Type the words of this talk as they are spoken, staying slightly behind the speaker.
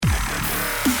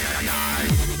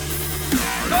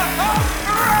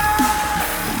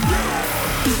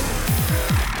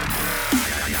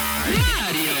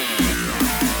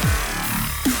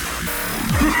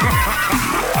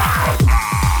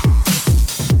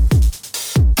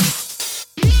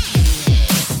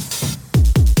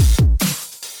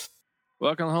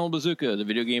Welcome to Home Bazooka, the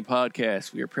video game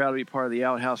podcast. We are proud to be part of the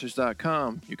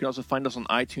Outhousers.com. You can also find us on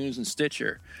iTunes and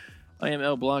Stitcher. I am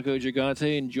El Blanco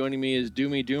Gigante, and joining me is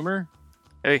Doomy Doomer.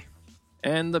 Hey.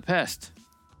 And the Pest.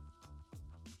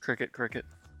 Cricket.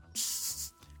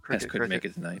 Pest couldn't make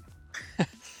it tonight.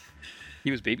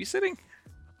 He was babysitting?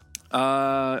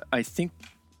 I think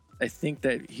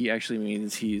that he actually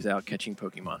means he's out catching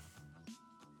Pokemon.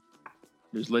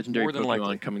 There's legendary More than Pokemon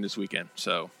likely. coming this weekend,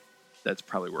 so that's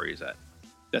probably where he's at.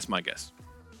 That's my guess.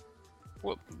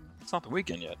 Well, it's not the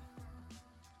weekend yet.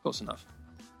 Close enough.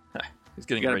 He's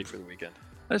getting ready for the weekend.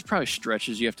 There's probably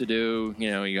stretches you have to do.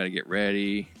 You know, you got to get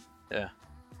ready. Yeah.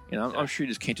 You know, I'm sure you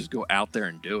just can't just go out there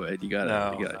and do it. You got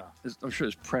to. I'm sure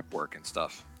there's prep work and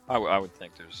stuff. I would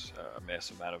think there's a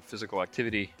massive amount of physical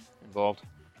activity involved.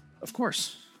 Of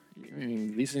course. I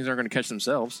mean, these things aren't going to catch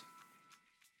themselves.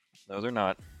 No, they're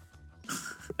not.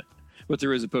 But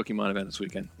there is a Pokemon event this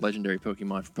weekend. Legendary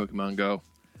Pokemon for Pokemon Go.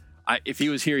 If he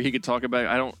was here, he could talk about it.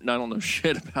 I don't know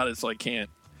shit about it, so I can't.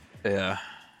 Yeah.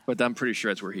 But I'm pretty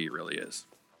sure that's where he really is.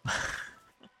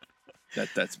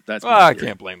 That's. Well, I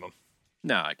can't blame him.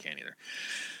 No, I can't either.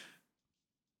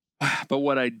 But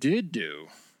what I did do,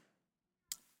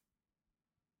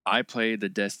 I played the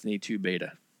Destiny 2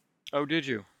 beta. Oh, did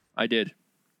you? I did.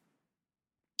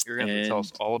 You're going to tell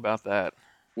us all about that.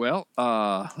 Well,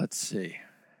 let's see.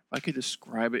 If I could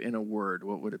describe it in a word,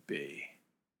 what would it be?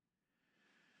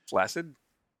 Flaccid?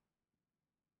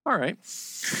 All right.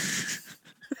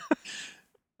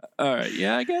 All right.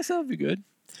 Yeah, I guess that would be good.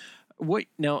 Wait,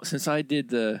 now since I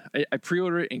did I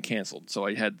pre-ordered it and canceled, so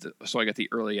I got the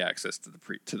early access to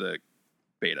the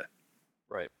beta.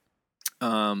 Right.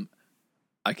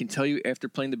 I can tell you after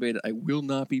playing the beta, I will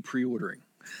not be pre-ordering.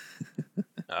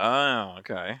 Oh,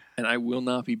 okay. And I will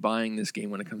not be buying this game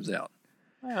when it comes out.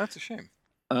 Yeah, that's a shame.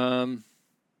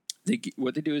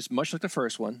 What they do is much like the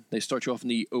first one. They start you off in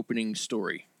the opening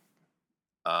story,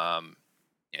 and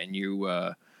you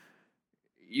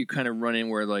kind of run in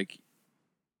where I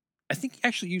think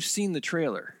actually you've seen the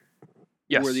trailer.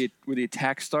 Yes. Where the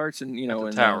attack starts, and at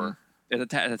the tower. At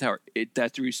the tower.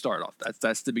 That's where you start off.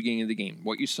 That's the beginning of the game.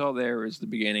 What you saw there is the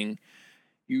beginning.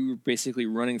 You were basically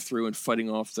running through and fighting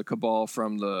off the Cabal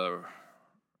from the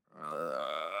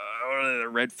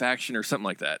Red Faction or something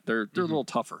like that. They're a little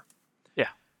tougher. Yeah.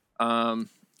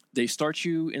 They start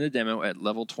you in the demo at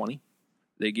level 20.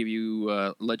 They give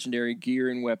you legendary gear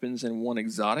and weapons and one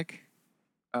exotic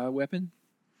weapon.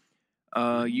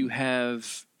 You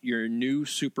have your new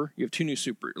super. You have two new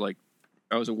super. Like,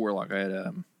 I was a warlock.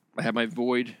 I had my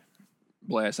void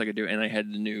blast I could do, and I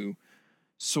had the new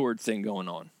sword thing going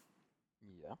on.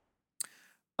 Yeah.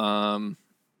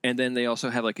 And then they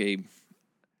also have like a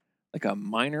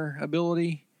minor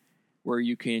ability where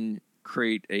you can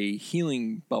create a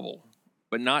healing bubble,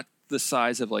 but not the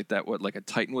size of like a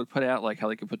Titan would put out, like how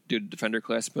they could do the Defender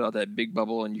class, put out that big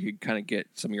bubble, and you could kind of get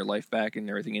some of your life back and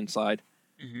everything inside.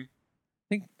 Mm-hmm. I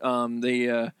think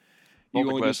the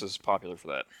Volta Glass is popular for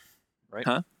that, right?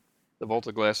 Huh? The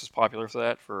Volta Glass is popular for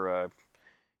that. For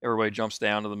everybody jumps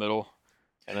down to the middle,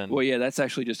 and then. Well, yeah, that's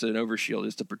actually just an overshield,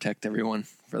 just to protect everyone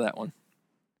for that one.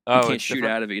 Oh, you can't shoot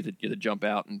out of it. You have to jump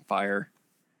out and fire.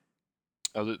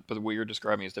 Oh, but what you're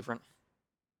describing is different?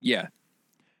 Yeah.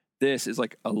 This is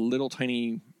like a little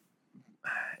tiny...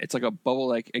 It's like a bubble,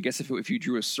 like I guess if you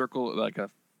drew a circle, like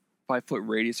a 5-foot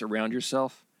radius around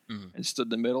yourself and stood in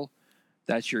the middle,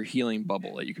 that's your healing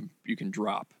bubble that you can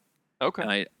drop.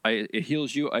 Okay. And it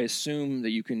heals you. I assume that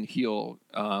you can heal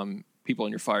people on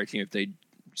your fire team if they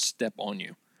step on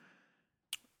you.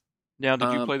 Now,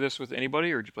 did you play this with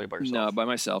anybody, or did you play by yourself? No, by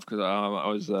myself, because I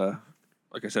was,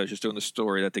 like I said, I was just doing the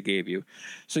story that they gave you.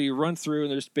 So you run through, and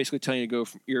they're just basically telling you to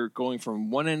you're going from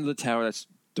one end of the tower that's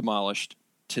demolished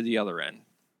to the other end.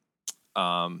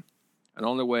 And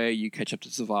on the way, you catch up to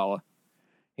Zavala.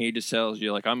 He just tells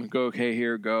you, like, I'm okay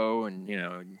here, go, and,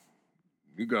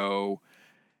 you go,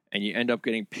 and you end up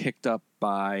getting picked up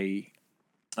by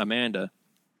Amanda.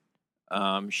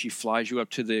 She flies you up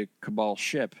to the Cabal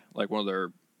ship, like one of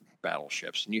their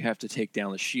battleships, and you have to take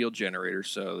down the shield generator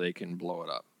so they can blow it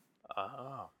up.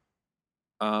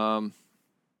 Oh.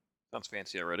 Sounds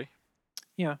fancy already.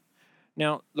 Yeah.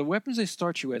 Now, the weapons they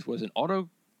start you with was an auto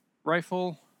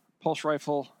rifle, pulse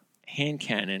rifle, hand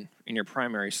cannon in your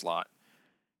primary slot.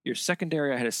 Your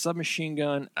secondary, I had a submachine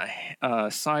gun,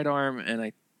 a sidearm, and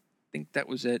I think that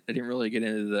was it. I didn't really get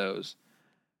into those.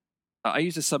 I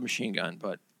used a submachine gun,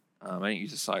 but I didn't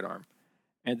use a sidearm.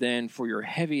 And then for your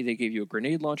heavy, they gave you a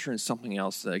grenade launcher and something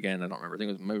else. Again, I don't remember. I think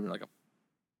it was maybe like a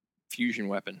fusion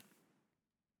weapon.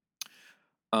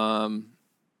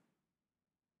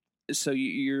 So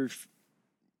you're,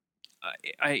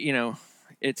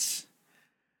 it's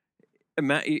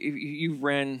You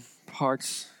ran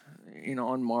parts,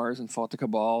 on Mars and fought the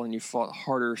Cabal, and you fought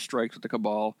harder strikes with the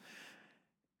Cabal.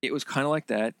 It was kind of like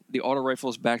that. The auto rifle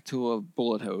is back to a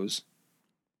bullet hose.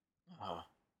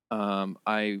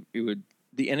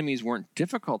 The enemies weren't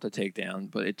difficult to take down,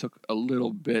 but it took a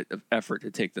little bit of effort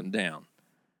to take them down.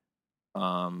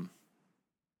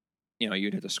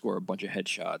 You'd have to score a bunch of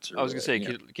headshots. I was gonna say,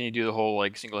 can you do the whole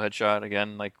like single headshot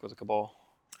again, like with a Cabal?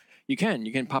 You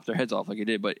can pop their heads off like you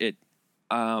did, but it.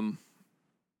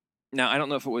 Now I don't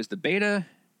know if it was the beta.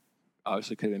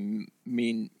 Obviously, could have been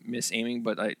me misaiming,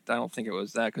 but I don't think it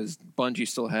was that because Bungie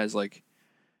still has like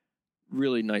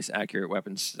really nice, accurate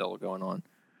weapons still going on.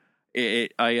 I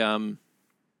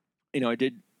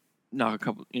did knock a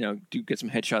couple, do get some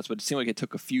headshots, but it seemed like it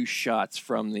took a few shots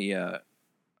from the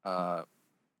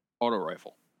auto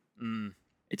rifle.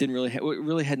 It didn't really, it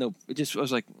really had no. It just I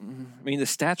was like, the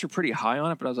stats were pretty high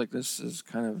on it, but I was like, this is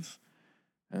kind of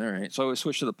all right. So I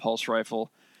switched to the pulse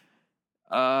rifle.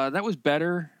 That was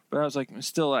better, but I was like,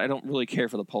 still, I don't really care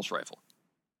for the pulse rifle.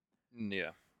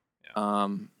 Yeah.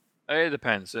 It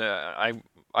depends. I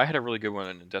had a really good one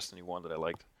in Destiny 1 that I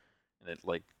liked, and it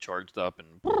like charged up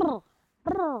and.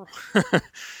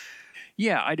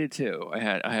 Yeah, I did too. I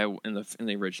had in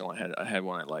the original. I had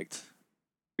one I liked.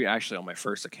 Actually, on my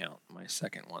first account, my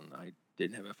second one, I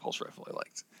didn't have a pulse rifle I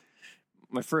liked.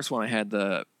 My first one, I had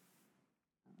the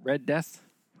Red Death.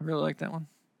 I really liked that one.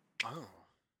 Oh,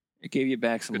 it gave you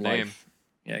back some good life. Name.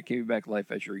 Yeah, it gave you back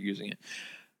life as you were using it.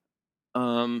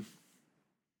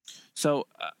 So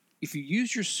if you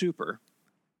use your super,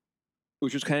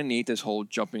 which was kind of neat, this whole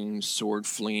jumping, sword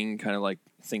flinging kind of like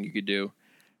thing you could do,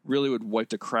 really would wipe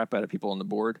the crap out of people on the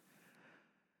board.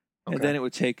 Okay. And then it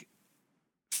would take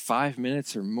 5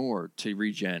 minutes or more to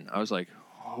regen. I was like,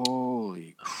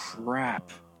 holy crap.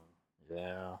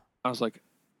 Yeah. I was like,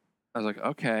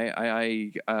 okay.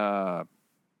 I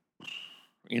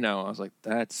was like,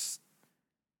 that's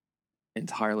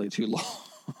entirely too long.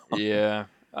 Yeah.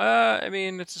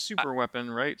 It's a super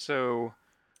weapon, right? So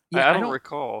yeah, I don't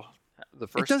recall the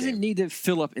first It doesn't game. need to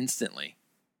fill up instantly.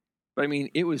 But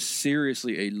it was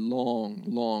seriously a long,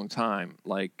 long time.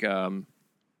 Like, I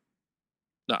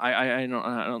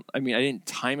don't. I didn't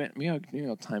time it. Maybe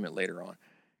I'll time it later on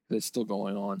because it's still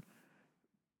going on.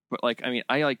 But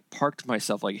I parked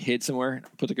myself, hid somewhere,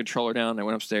 put the controller down. I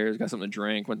went upstairs, got something to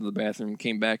drink, went to the bathroom,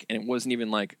 came back, and it wasn't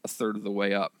even like a third of the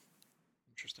way up.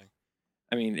 Interesting.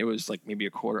 It was like maybe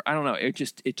a quarter. I don't know.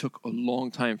 It took a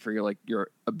long time for your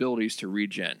abilities to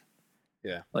regen.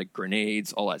 Yeah. Like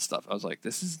grenades, all that stuff. I was like,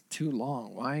 this is too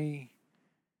long. Why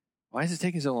is it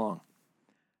taking so long?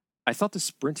 I thought the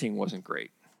sprinting wasn't great.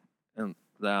 And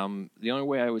the only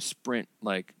way I would sprint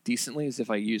decently is if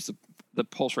I used the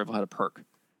pulse rifle had a perk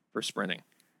for sprinting.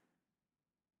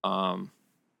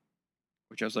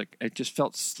 Which I was like, it just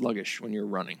felt sluggish when you're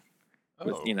running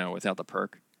without the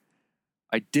perk.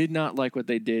 I did not like what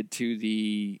they did to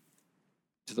the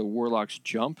Warlock's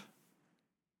jump.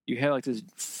 You had this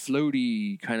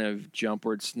floaty kind of jump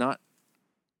where it's not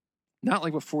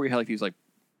like before you had these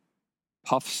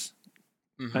puffs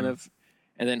kind of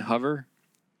and then hover.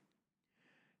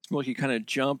 It's more like you kind of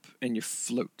jump and you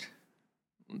float.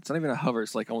 It's not even a hover.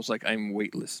 It's almost like I'm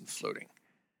weightless and floating.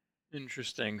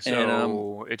 Interesting. So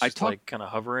and, it's just kind of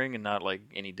hovering and not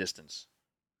any distance.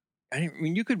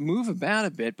 You could move about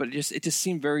a bit, but it just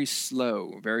seemed very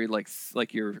slow, very like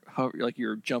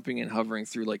you're jumping and hovering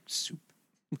through soup.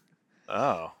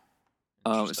 Oh.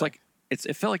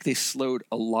 It felt like they slowed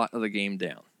a lot of the game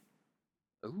down.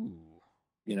 Ooh.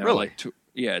 Really? To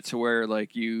where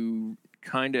you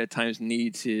kind of at times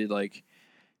need to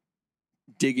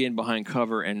dig in behind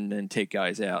cover and then take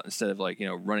guys out instead of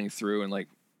running through and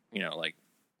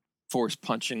force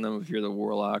punching them if you're the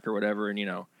Warlock or whatever, and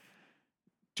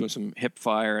doing some hip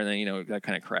fire and then that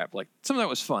kind of crap. Some of that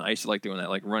was fun. I used to like doing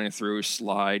that, running through,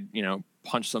 slide,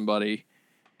 punch somebody.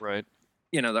 Right.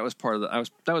 That was part of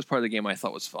the game I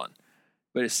thought was fun,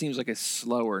 but it seems like it's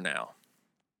slower now.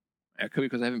 It could be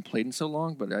because I haven't played in so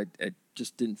long, but I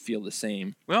just didn't feel the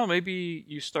same. Well, maybe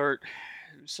you start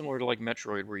similar to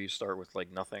Metroid, where you start with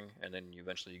nothing, and then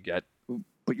eventually you get.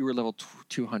 But you were level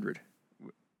 200.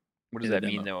 What does that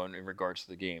mean, though, in regards to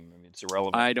the game? It's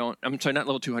irrelevant. I'm sorry, not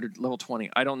level 200, level 20.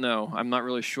 I don't know. I'm not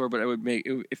really sure, but I would make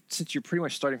since you're pretty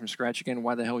much starting from scratch again.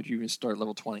 Why the hell would you even start at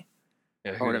level 20?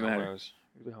 Yeah, who the hell knows?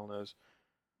 Who the hell knows?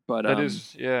 But that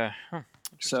is, yeah. Huh.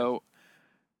 So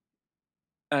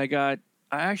I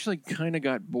actually kind of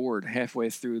got bored halfway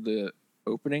through the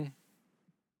opening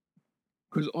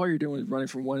because all you're doing is running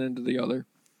from one end to the other,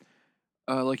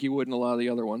 like you would in a lot of the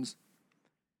other ones.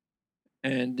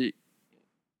 And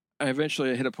I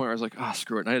eventually hit a point where I was like,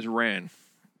 screw it, and I just ran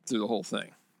through the whole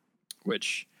thing.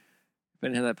 Which, if I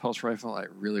didn't have that pulse rifle, I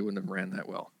really wouldn't have ran that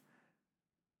well.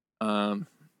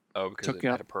 Because it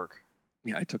had a perk.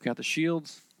 Yeah, I took out the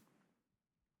shields.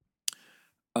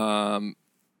 And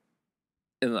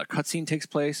the cutscene takes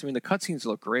place. I mean, the cutscenes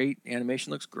look great.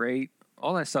 Animation looks great.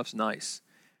 All that stuff's nice.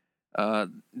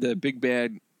 The big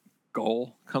bad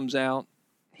Gull comes out.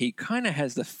 He kind of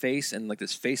has the face and like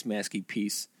this face masky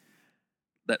piece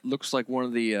that looks like one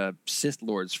of the Sith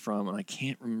Lords from, and I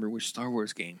can't remember which Star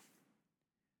Wars game.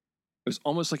 It was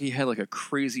almost like he had like a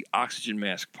crazy oxygen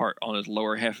mask part on his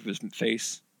lower half of his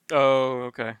face. Oh,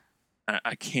 okay.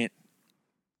 I can't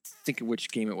think of which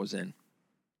game it was in.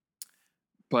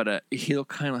 But he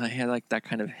looked kind of had like that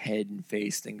kind of head and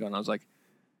face thing going. I was like,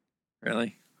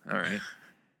 really? All right.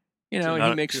 You know,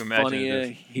 he makes fun of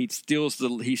you. He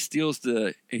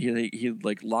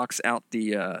like locks out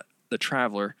the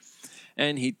Traveler,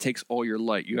 and he takes all your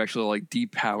light. You actually like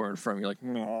depower in front of you, like,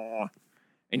 nah.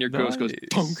 And your ghost goes,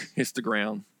 punk, hits the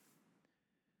ground.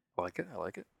 I like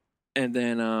it. And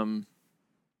then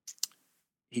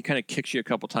he kind of kicks you a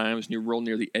couple times, and you roll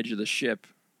near the edge of the ship,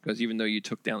 because even though you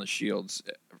took down the shields,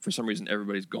 for some reason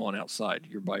everybody's gone outside.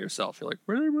 You're by yourself. You're like,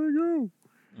 where did everybody go?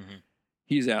 Mm-hmm.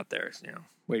 He's out there, you know,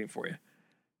 waiting for you.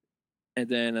 And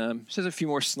then says a few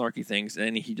more snarky things, and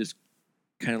then he just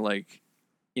kind of like,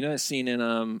 you know that scene in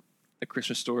A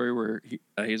Christmas Story where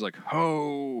he's like,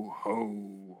 ho,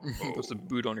 ho, ho. Puts the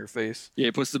boot on your face. Yeah,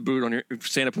 he puts the boot on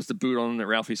Santa puts the boot on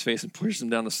Ralphie's face and pushes him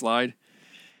down the slide.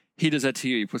 He does that to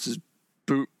you. He puts his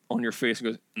boot on your face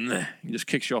and goes, nah. He just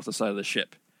kicks you off the side of the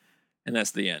ship. And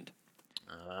that's the end.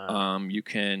 You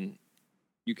can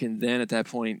then at that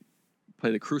point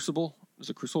play the Crucible. There's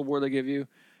a Crucible board they give you.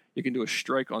 You can do a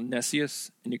strike on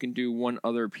Nessius, and you can do one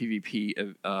other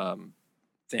PvP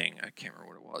thing. I can't remember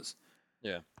what it was.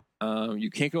 Yeah. You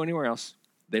can't go anywhere else.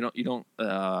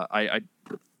 I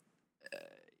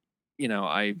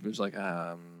was like,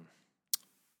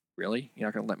 really? You're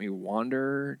not going to let me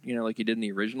wander, you know, like you did in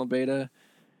the original beta?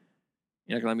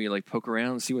 You're not going to let me, like, poke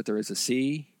around and see what there is to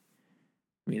see?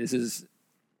 I mean, this is,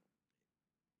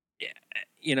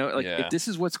 you know, like, if this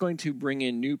is what's going to bring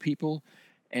in new people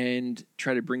and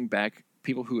try to bring back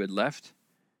people who had left,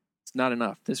 it's not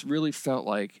enough. This really felt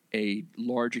like a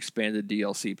large expanded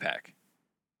DLC pack.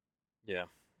 Yeah.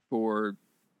 For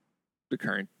the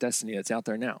current Destiny that's out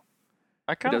there now.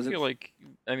 I kind of feel like,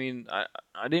 I mean, I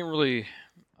didn't really,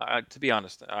 to be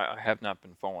honest, I have not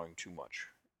been following too much.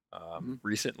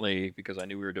 Recently, because I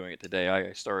knew we were doing it today,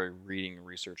 I started reading and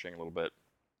researching a little bit.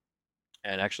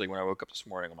 And actually, when I woke up this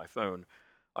morning on my phone,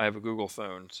 I have a Google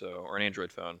phone, or an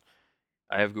Android phone.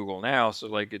 I have Google now, so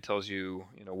like it tells you,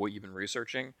 you know, what you've been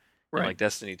researching. Right. And like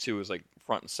Destiny 2 is like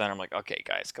front and center. I'm like, okay,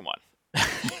 guys, come on.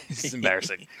 This is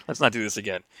embarrassing. Let's not do this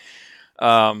again.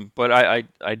 But I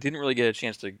didn't really get a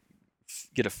chance to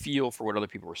get a feel for what other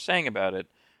people were saying about it.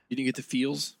 You didn't get the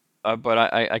feels? But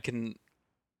I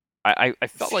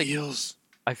felt feels.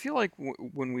 I feel like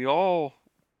when we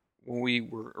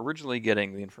were originally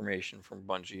getting the information from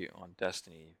Bungie on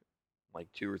Destiny, like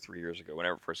 2 or 3 years ago,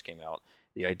 whenever it first came out,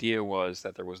 the idea was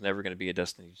that there was never going to be a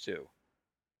Destiny 2,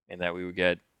 and that we would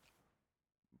get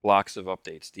blocks of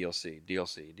updates,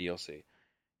 DLC,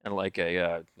 and like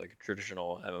a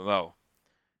traditional MMO.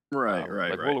 Right.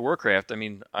 World of Warcraft. I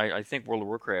mean, I think World of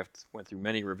Warcraft went through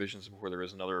many revisions before there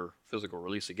was another physical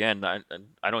release again. I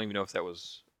don't even know if that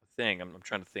was a thing. I'm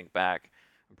trying to think back.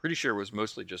 I'm pretty sure it was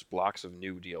mostly just blocks of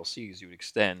new DLCs you would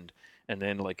extend, and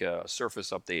then like a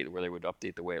surface update where they would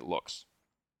update the way it looks.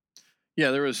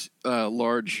 Yeah, there was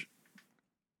large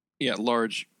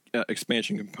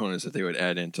expansion components that they would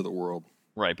add into the world.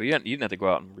 Right, but you didn't have to go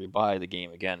out and rebuy the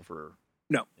game again for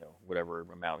whatever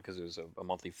amount, because it was a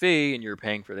monthly fee and you were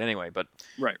paying for it anyway. But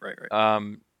right.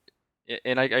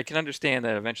 And I can understand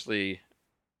that eventually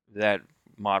that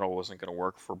model wasn't going to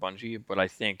work for Bungie, but I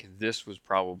think this was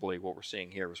probably what we're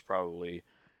seeing here was probably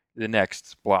the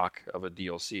next block of a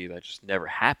DLC that just never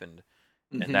happened,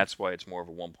 and that's why it's more of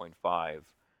a 1.5.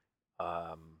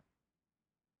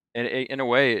 And in a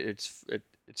way, it's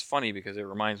funny because it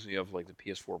reminds me of like the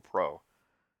PS4 Pro,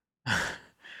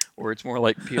 where it's more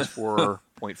like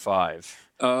PS4.5.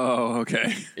 Oh,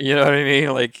 okay. You know what I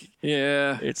mean? Like,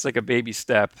 yeah, it's like a baby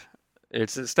step.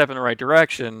 It's a step in the right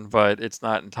direction, but it's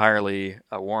not entirely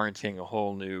warranting a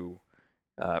whole new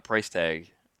price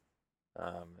tag.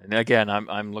 And again,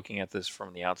 I'm looking at this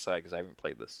from the outside because I haven't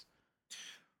played this.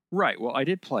 Right. Well, I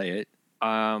did play it.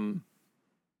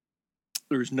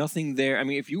 There's nothing there. I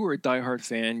mean, if you were a diehard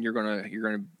fan, you're gonna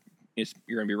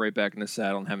be right back in the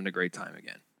saddle and having a great time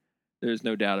again. There's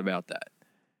no doubt about that.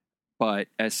 But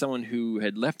as someone who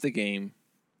had left the game,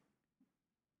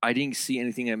 I didn't see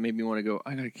anything that made me want to go,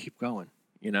 I got to keep going,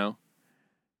 you know?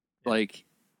 Yeah. Like,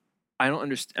 I don't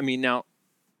understand. I mean, now,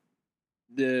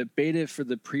 the beta for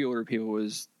the pre-order people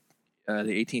was the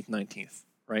 18th, 19th,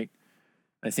 right?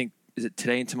 I think, is it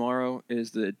today and tomorrow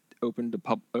is the open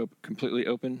to completely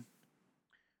open?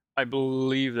 I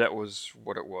believe that was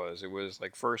what it was. It was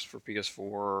like first for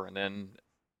PS4, and then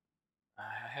I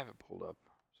have it pulled up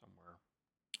somewhere.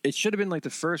 It should have been like the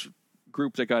first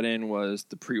group that got in was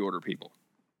the pre-order people.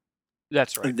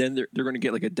 That's right. And then they're going to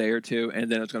get like a day or two, and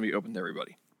then it's going to be open to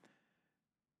everybody.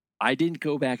 I didn't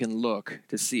go back and look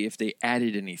to see if they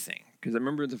added anything. Because I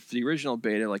remember the original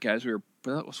beta, like as we were,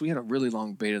 so we had a really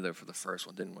long beta there for the first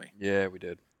one, didn't we? Yeah, we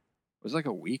did. It was like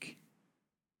a week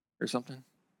or something.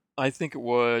 I think it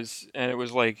was, and it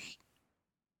was like,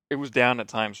 it was down at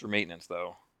times for maintenance,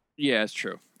 though. Yeah, it's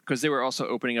true. Because they were also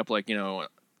opening up, like,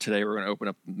 today we're going to open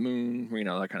up the moon,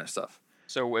 that kind of stuff.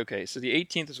 So, okay, so the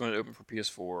 18th is when it opened for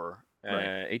PS4,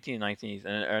 Right. 18th and 19th,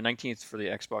 and 19th for the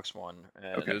Xbox One.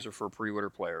 Okay. Those are for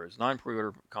pre-order players.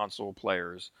 Non-pre-order console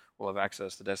players will have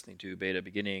access to Destiny 2 beta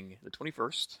beginning the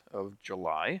 21st of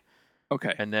July.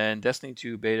 Okay. And then Destiny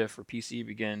 2 beta for PC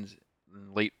begins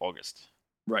in late August.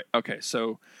 Right. Okay.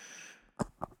 So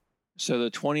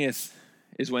the 20th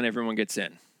is when everyone gets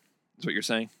in. Is what you're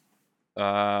saying?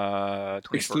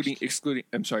 21st. Excluding.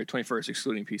 I'm sorry, 21st,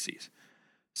 excluding PCs.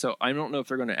 So I don't know if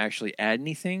they're going to actually add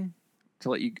anything to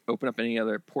let you open up any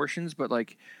other portions, but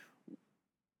like,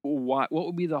 what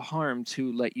would be the harm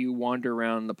to let you wander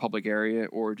around the public area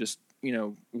or just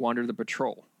wander the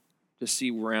patrol to see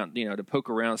around, to poke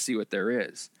around, see what there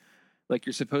is. Like,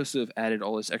 you're supposed to have added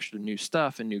all this extra new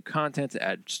stuff and new content to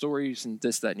add stories and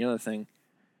this, that, and the other thing.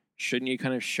 Shouldn't you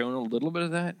kind of shown a little bit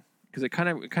of that? Because it kind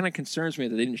of concerns me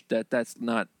that that's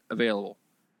not available.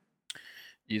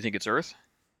 Do you think it's Earth?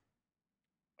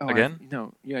 Oh, again?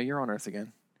 No, yeah, you're on Earth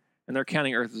again, and they're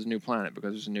counting Earth as a new planet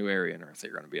because there's a new area in Earth that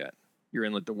you're going to be at. You're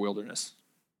in like the wilderness.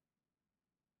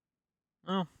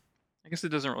 Oh, I guess it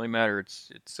doesn't really matter.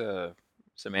 It's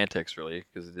semantics really,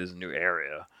 because it is a new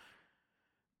area.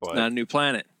 But It's not a new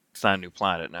planet. It's not a new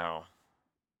planet now.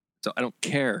 So I don't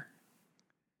care.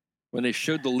 When they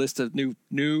showed the list of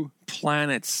new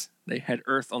planets, they had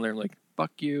Earth on there. Like,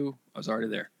 fuck you, I was already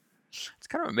there. It's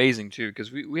kind of amazing too,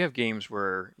 because we have games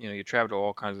where you travel to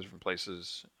all kinds of different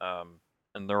places,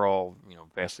 and they're all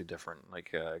vastly different.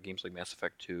 Like games like Mass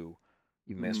Effect 2,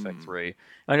 even Mass Effect 3.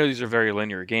 I know these are very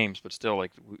linear games, but still,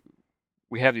 like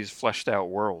we have these fleshed out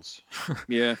worlds.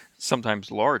 Yeah.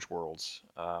 Sometimes large worlds.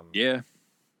 Yeah.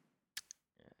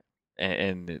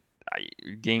 And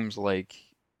games like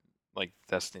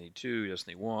Destiny 2,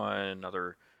 Destiny 1,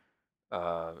 other.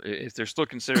 If they're still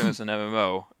considering this an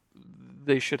MMO,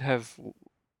 they should have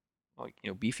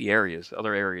beefy areas,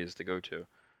 other areas to go to,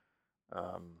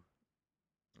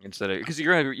 instead of, because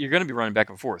you're gonna be running back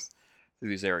and forth through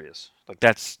these areas. Like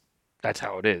that's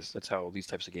how it is. That's how these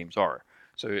types of games are.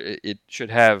 So it should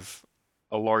have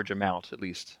a large amount at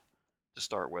least to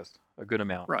start with, a good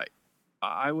amount. Right.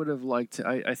 I would have liked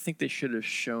to. I think they should have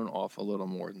shown off a little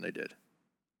more than they did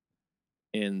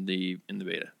in the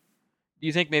beta. Do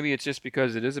you think maybe it's just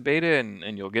because it is a beta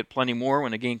and you'll get plenty more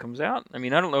when the game comes out? I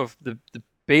mean, I don't know if the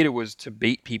beta was to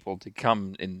bait people to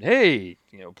come and, hey,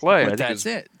 play. But that's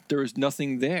it. There was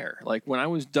nothing there. Like, when I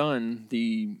was done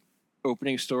the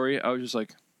opening story, I was just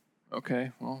like,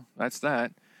 okay, well, that's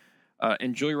that.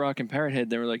 And Joy Rock and Parrot Head,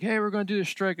 they were like, hey, we're going to do this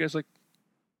strike. I was like,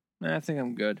 I think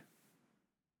I'm good.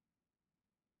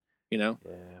 Yeah.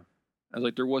 I was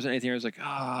like, there wasn't anything. I was like,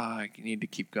 I need to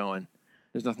keep going.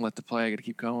 There's nothing left to play. I got to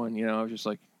keep going. I was just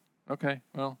like, okay,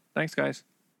 well, thanks, guys.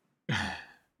 Yeah,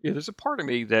 there's a part of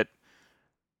me that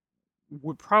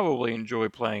would probably enjoy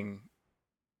playing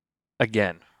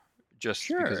again, just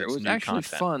because it it's was new actually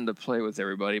content. fun to play with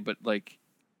everybody, but like,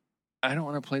 I don't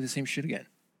want to play the same shit again.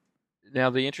 Now,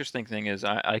 the interesting thing is,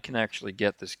 I can actually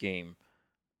get this game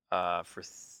for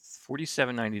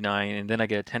 $47.99, and then I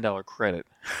get a $10 credit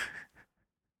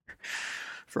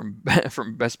from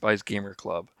Best Buy's Gamer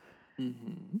Club.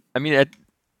 Mm-hmm. I mean,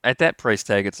 at that price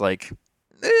tag, it's like,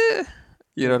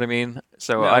 you know what I mean?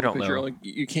 So I don't know.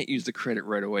 You can't use the credit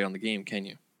right away on the game, can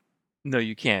you? No,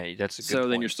 you can't. That's a good point. So then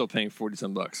point. you're still paying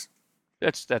 $40-some.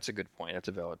 That's a good point. That's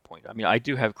a valid point. I mean, I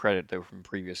do have credit though from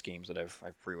previous games that I've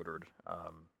pre-ordered.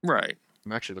 Right.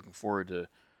 I'm actually looking forward to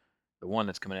the one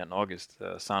that's coming out in August,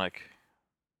 Sonic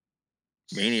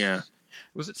Mania.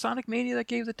 Was it Sonic Mania that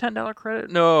gave the $10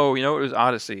 credit? No, it was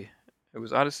Odyssey. It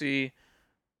was Odyssey,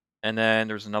 and then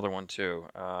there was another one too.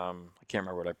 I can't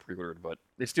remember what I pre-ordered, but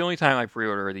it's the only time I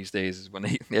pre-order these days is when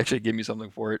they actually give me something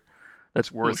for it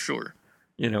that's worth. Sure.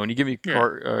 When you give me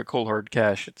cold hard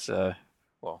cash, it's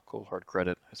well, cold hard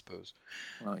credit, I suppose.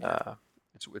 Well, yeah.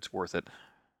 It's worth it.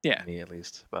 Yeah. To me at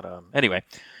least. But anyway,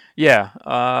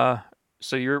 yeah.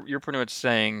 So you're pretty much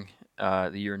saying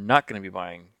that you're not going to be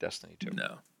buying Destiny 2.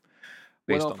 No.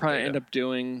 Based What I'll on the probably data. end up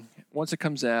doing once it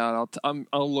comes out,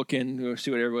 I'll look in, see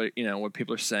what everybody, what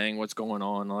people are saying, what's going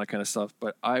on, all that kind of stuff.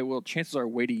 But I will, chances are,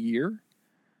 wait a year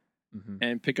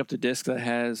and pick up the disc that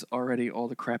has already all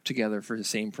the crap together for the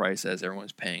same price as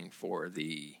everyone's paying for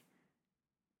the,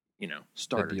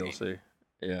 starter The game. DLC.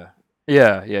 Yeah.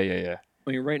 I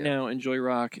mean, right now, Enjoy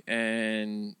Rock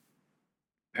and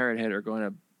Parrot Head are going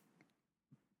to.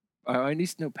 I need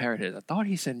to know Parrot Head. I thought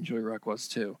he said Enjoy Rock was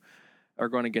too. Are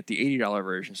going to get the $80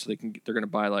 version, so they're going to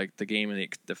buy like the game and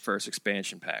the first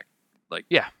expansion pack. Like,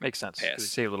 yeah, makes sense. Pass. They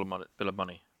save a little bit of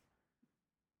money.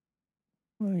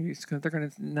 Well, they're going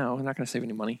to no, they're not going to save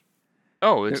any money.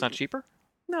 Oh, it's not cheaper?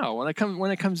 No, when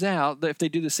it comes out, if they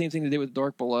do the same thing they did with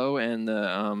Dark Below and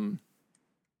the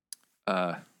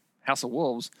House of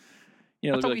Wolves,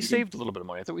 I thought we saved a little bit of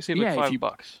money. I thought we saved like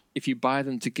 $5. If you buy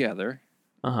them together,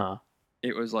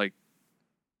 it was like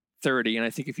 $30, and I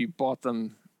think if you bought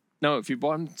them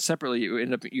separately, you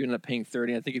end up paying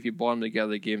 $30. I think if you bought them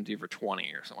together, they gave them to you for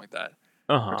 $20 or something like that,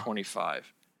 or $25.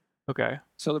 Okay.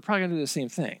 So they're probably gonna do the same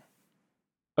thing.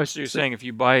 Oh, so you're saying if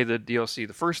you buy the DLC,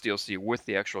 the first DLC with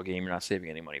the actual game, you're not saving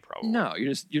any money, probably? No,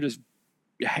 you're just.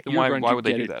 Then why would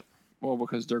they do that? Well,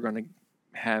 because they'll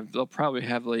probably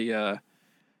have the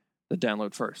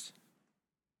download first.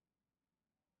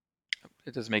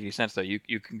 It doesn't make any sense though. You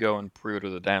can go and pre-order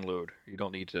the download. You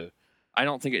don't need to. I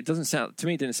don't think it doesn't sound to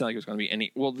me. It didn't sound like it was going to be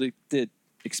any. Well, the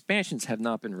expansions have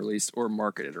not been released or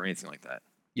marketed or anything like that.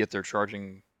 Yet they're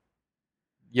charging.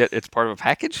 Yet it's part of a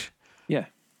package. Yeah,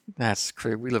 that's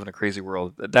crazy. We live in a crazy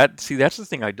world. That's the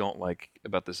thing I don't like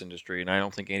about this industry, and I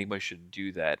don't think anybody should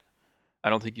do that. I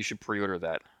don't think you should pre-order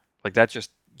that. Like that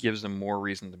just gives them more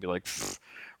reason to be like,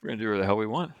 we're gonna do whatever the hell we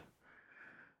want.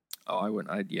 Oh, I wouldn't.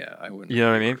 I wouldn't. You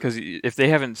know what I mean? Because if they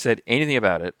haven't said anything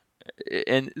about it,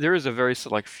 and there is a very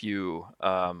select few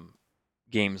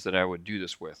games that I would do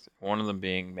this with. One of them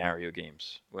being Mario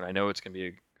games. When I know it's going to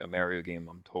be a Mario game,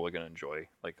 I'm totally going to enjoy,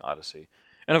 like Odyssey.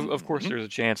 And of course, there's a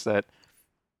chance that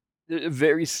a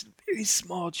very very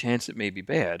small chance it may be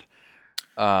bad.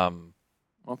 Well,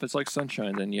 if it's like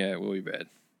Sunshine, then yeah, it will be bad.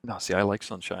 No, see, I like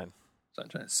Sunshine.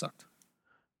 Sunshine sucked.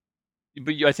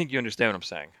 But I think you understand what I'm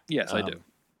saying. Yes, I do.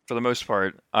 For the most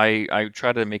part, I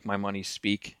try to make my money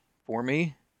speak for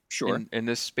me. Sure. In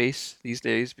this space these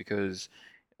days, because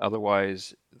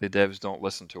otherwise the devs don't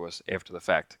listen to us after the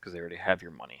fact because they already have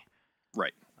your money.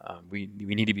 Right. We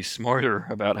need to be smarter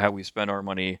about how we spend our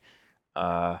money,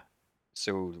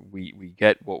 so we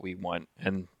get what we want,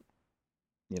 and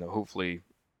hopefully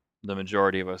the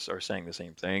majority of us are saying the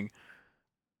same thing,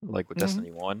 like with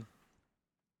Destiny 1.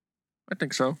 I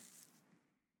think so.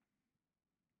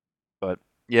 But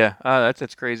yeah,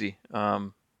 that's crazy.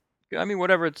 I mean,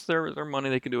 whatever. It's their money.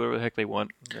 They can do whatever the heck they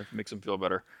want. If it makes them feel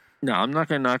better. No, I'm not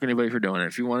going to knock anybody for doing it.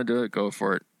 If you want to do it, go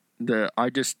for it. There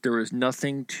was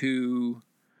nothing to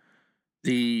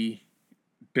the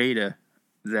beta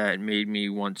that made me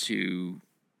want to.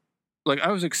 Like I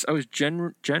was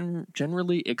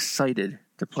generally excited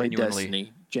to play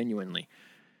Destiny. Genuinely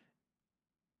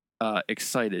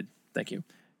excited. Thank you.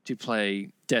 To play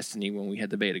Destiny when we had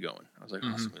the beta going. I was like,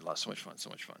 awesome, we lost so much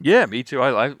fun. Yeah, me too.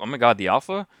 Oh my god, the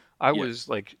alpha. I was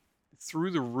like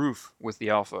through the roof with the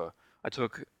alpha. I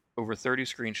took over 30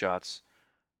 screenshots.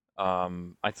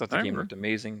 I thought the game looked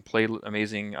amazing, played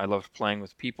amazing. I loved playing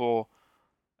with people.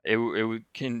 It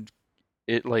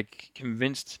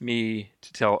convinced me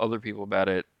to tell other people about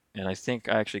it, and I think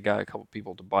I actually got a couple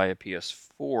people to buy a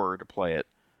PS4 to play it.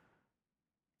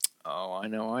 Oh, I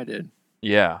know I did.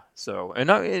 Yeah. So,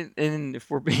 and if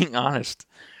we're being honest,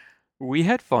 we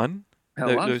had fun.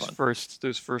 Those first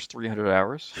 300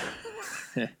 hours.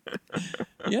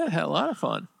 Yeah, had a lot of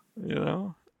fun.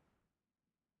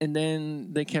 And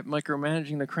then they kept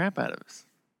micromanaging the crap out of us.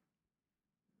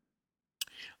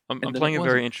 I'm playing a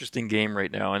very interesting game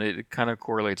right now, and it kind of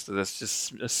correlates to this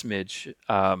just a smidge.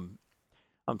 I'm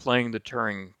playing the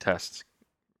Turing Test.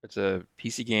 It's a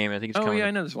PC game. I think it's coming. Oh yeah,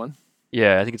 I know this one.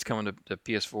 Yeah, I think it's coming to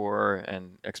PS4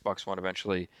 and Xbox One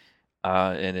eventually.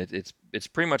 And it's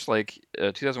pretty much like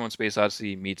 2001: Space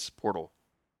Odyssey meets Portal.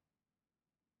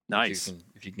 Nice.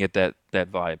 If you can get that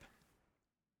vibe.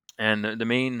 And the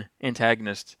main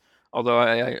antagonist, although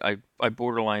I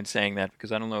borderline saying that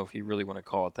because I don't know if you really want to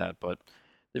call it that, but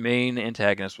the main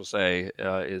antagonist, we'll say,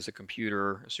 is a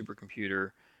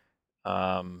supercomputer.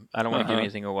 I don't want to give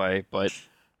anything away, but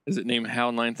Is it named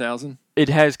HAL 9000? It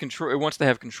has control. It wants to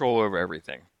have control over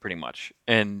everything, pretty much.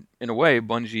 And in a way,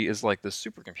 Bungie is like the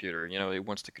supercomputer. You know, it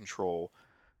wants to control.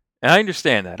 And I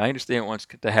understand that. I understand it wants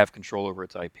to have control over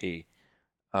its IP.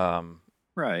 Um,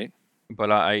 Right.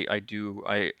 but I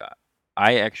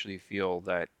actually feel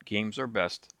that games are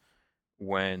best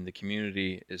when the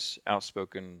community is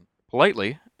outspoken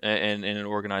politely and in an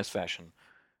organized fashion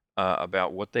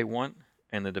about what they want,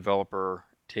 and the developer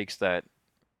takes that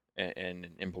and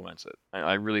implements it.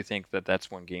 I really think that that's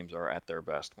when games are at their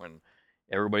best, when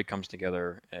everybody comes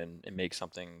together and makes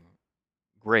something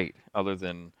great, other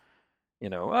than,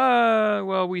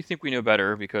 well, we think we know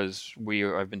better because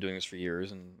I've been doing this for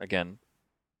years, and again,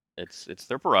 it's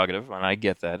their prerogative, and I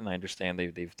get that, and I understand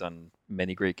they've done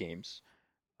many great games,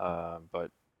 but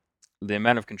the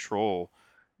amount of control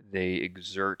they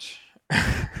exert,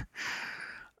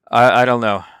 I don't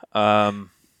know.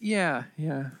 Yeah,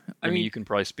 yeah. I mean, you can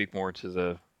probably speak more to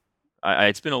the.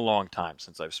 It's been a long time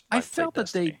since I've I played felt that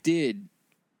Destiny. they did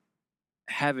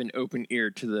have an open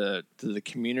ear to the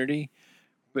community,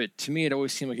 but to me, it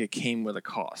always seemed like it came with a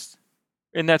cost.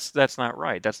 And that's not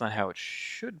right. That's not how it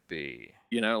should be.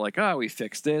 You know, like, we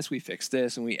fixed this,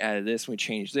 and we added this, and we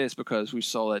changed this because we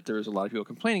saw that there was a lot of people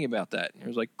complaining about that. And it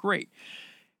was like, great.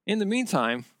 In the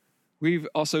meantime, we've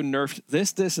also nerfed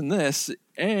this, and this,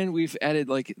 and we've added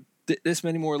like this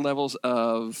many more levels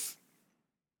of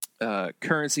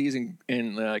currencies and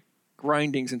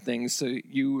grindings and things. So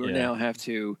you now have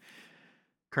to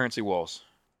currency walls.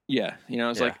 Yeah,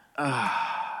 it's like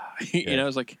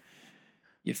it's like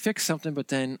you fix something, but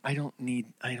then I don't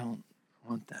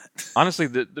want that. Honestly,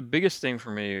 the biggest thing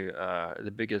for me,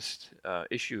 the biggest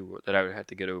issue that I would have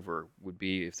to get over would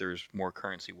be if there's more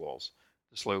currency walls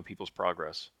to slow people's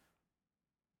progress.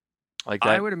 Like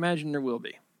that, I would imagine there will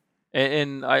be.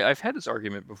 And I've had this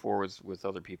argument before with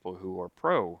other people who are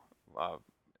pro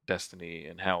Destiny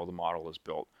and how the model is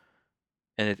built,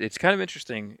 and it's kind of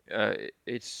interesting.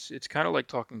 It's kind of like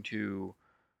talking to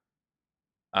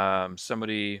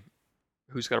somebody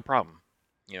who's got a problem.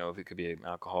 If it could be an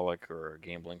alcoholic or a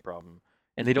gambling problem,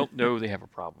 and they don't know they have a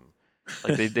problem.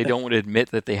 Like they don't want to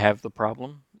admit that they have the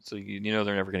problem, so you know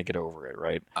they're never going to get over it,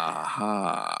 right?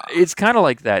 Aha. It's kind of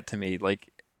like that to me. Like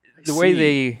the way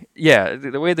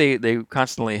the way they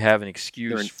constantly have an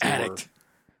excuse They're an addict.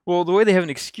 Well, the way they have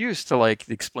an excuse to like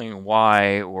explain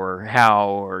why or how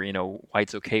or why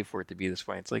it's okay for it to be this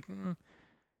way. It's like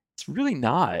it's really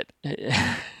not.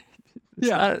 It's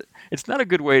not a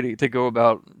good way to go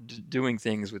about doing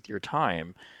things with your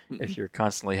time if you're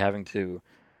constantly having to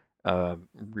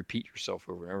repeat yourself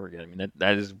over and over again. I mean,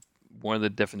 that is one of the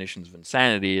definitions of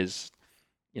insanity is,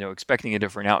 expecting a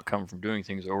different outcome from doing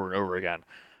things over and over again.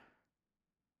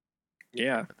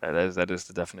 Yeah. That is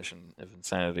the definition of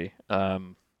insanity.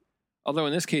 Although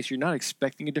in this case, you're not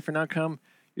expecting a different outcome.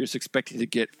 You're just expecting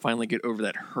to finally get over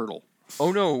that hurdle.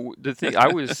 Oh no, the thing I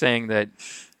was saying that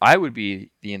I would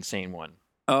be the insane one.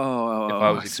 If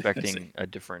I was expecting a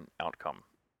different outcome.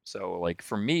 So like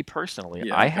for me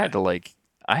personally, I had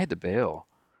to bail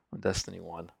on Destiny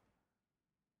 1.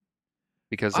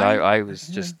 Because I was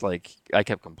just like I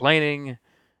kept complaining,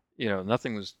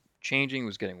 nothing was changing, it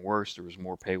was getting worse, there was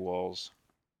more paywalls.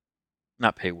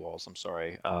 Not paywalls, I'm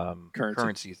sorry.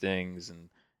 Currency things, and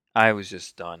I was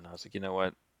just done. I was like, you know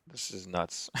what? This is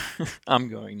nuts. I'm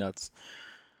going nuts.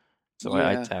 So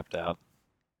I tapped out.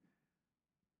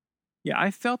 Yeah, I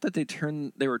felt that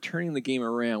they were turning the game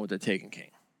around with the Taken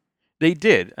King. They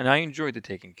did, and I enjoyed the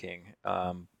Taken King.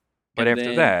 But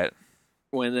after that,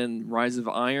 when then Rise of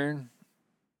Iron,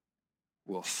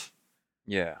 woof.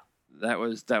 Yeah, that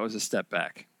was a step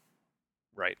back.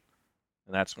 Right,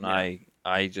 and that's when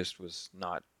I just was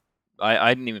not.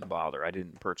 I didn't even bother. I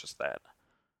didn't purchase that.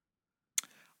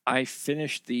 I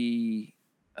finished the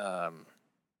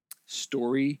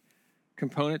story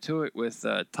component to it with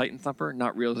Titan Thumper,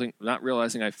 not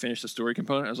realizing I finished the story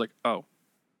component. I was like, oh,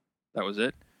 that was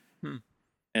it.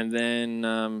 And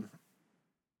then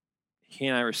he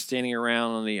and I were standing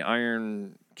around on the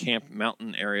Iron Camp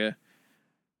Mountain area,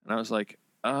 and I was like,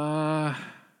 yeah,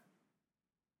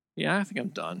 I think I'm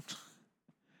done.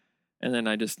 And then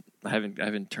I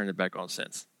haven't turned it back on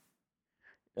since.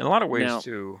 In a lot of ways,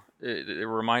 too, it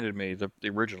reminded me, the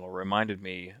original reminded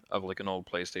me of like an old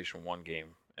PlayStation 1 game.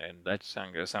 And that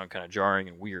sound kind of jarring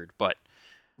and weird, but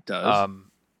it does.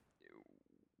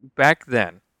 Back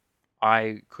then,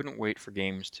 I couldn't wait for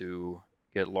games to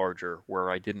get larger where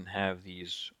I didn't have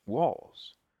these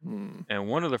walls. And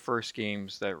one of the first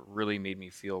games that really made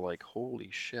me feel like, holy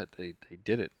shit, they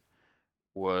did it,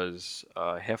 was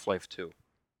Half-Life 2.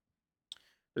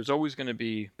 There's always going to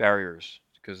be barriers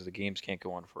because the games can't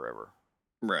go on forever.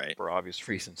 Right. for obvious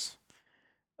reasons.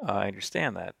 I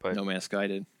understand that, but No Man's Sky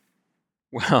did.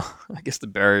 well, I guess the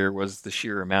barrier was the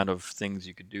sheer amount of things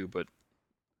you could do, but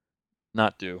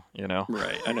not do.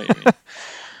 Right. I know what you mean.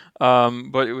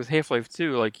 But with Half-Life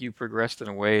 2, like you progressed in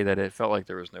a way that it felt like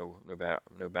there was no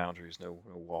boundaries, no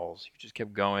walls. You just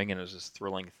kept going, and it was this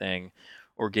thrilling thing.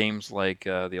 Or games like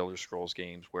the Elder Scrolls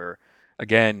games, where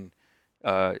again,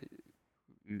 uh,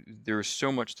 there was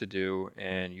so much to do,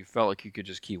 and you felt like you could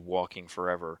just keep walking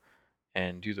forever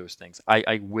and do those things.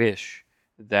 I wish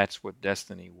that's what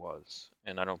Destiny was,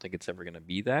 and I don't think it's ever going to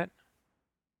be that.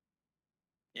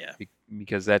 Yeah.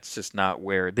 Because that's just not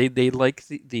where they like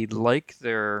they like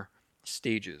their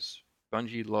stages.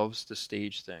 Bungie loves to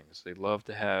stage things. They love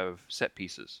to have set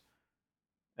pieces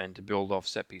and to build off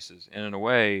set pieces. And in a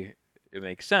way, it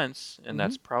makes sense, and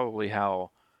that's probably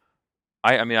how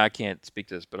I mean I can't speak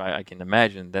to this, but I can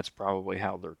imagine that's probably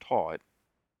how they're taught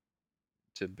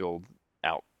to build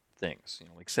out things,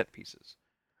 like set pieces.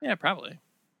 Yeah, probably.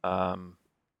 Um,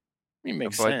 It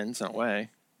makes sense in a way.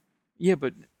 Yeah,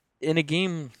 but in a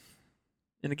game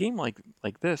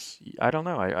like this, I don't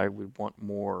know. I would want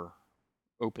more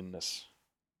openness.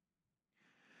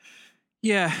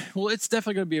 Yeah, well, it's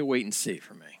definitely going to be a wait and see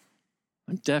for me.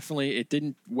 It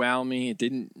didn't wow me. It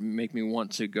didn't make me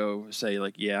want to go say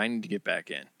like, yeah, I need to get back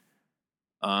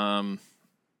in.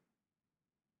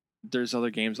 There's other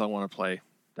games I want to play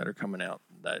that are coming out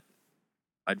that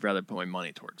I'd rather put my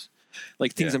money towards.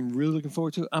 Like things I'm really looking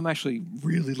forward to. I'm actually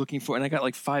really looking for, and I got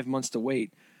like 5 months to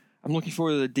wait. I'm looking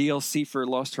forward to the DLC for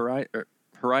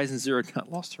Horizon Zero,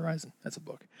 not Lost Horizon. That's a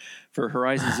book for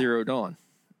Horizon Zero Dawn.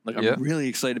 Like I'm really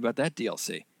excited about that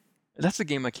DLC. That's a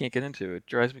game I can't get into. It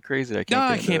drives me crazy. I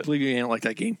can't believe you didn't like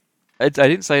that game. I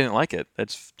didn't say I didn't like it.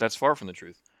 That's far from the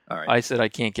truth. All right. I said I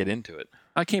can't get into it.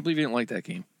 I can't believe you didn't like that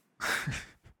game.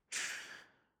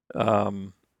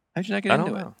 How'd you not get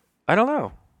into it? I don't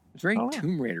know. It's very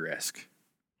Tomb Raider-esque.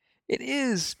 It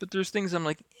is, but there's things I'm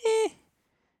like, I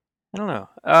don't know.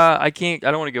 I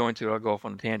don't want to go into it. I'll go off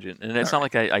on a tangent. And it's not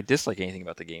like I dislike anything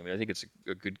about the game. I think it's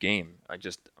a good game.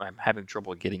 I'm having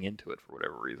trouble getting into it for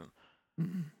whatever reason.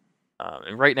 Mm-hmm.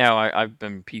 And right now I've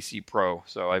been PC Pro,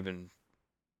 so I've been,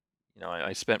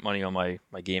 I spent money on my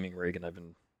gaming rig, and I've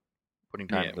been putting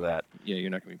time into that. Yeah,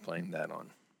 you're not going to be playing that on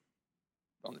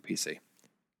the PC.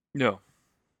 No,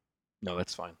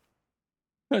 that's fine.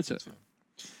 That's it.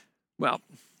 Well,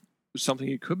 something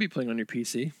you could be playing on your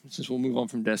PC, since we'll move on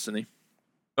from Destiny.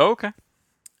 Oh, okay.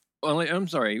 Well, I'm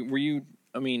sorry. I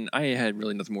had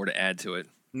really nothing more to add to it.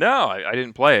 No, I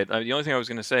didn't play it. The only thing I was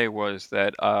going to say was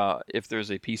that if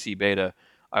there's a PC beta,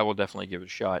 I will definitely give it a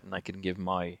shot, and I can give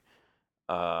my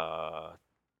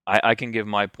I can give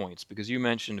my points, because you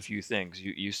mentioned a few things.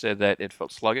 You said that it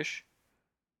felt sluggish.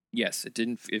 Yes, it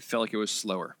didn't. It felt like it was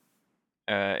slower.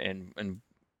 And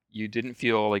you didn't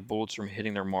feel like bullets were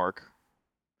hitting their mark.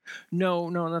 No,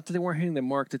 not that they weren't hitting the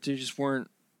mark. That they just weren't.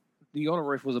 The auto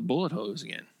rifle was a bullet hose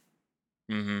again.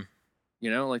 Mm-hmm.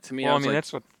 Like to me. Well,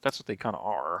 that's what they kind of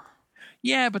are.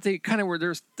 Yeah, but they kind of were.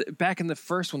 There's back in the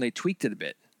first one, they tweaked it a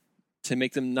bit to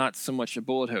make them not so much a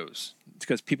bullet hose,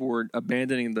 because people were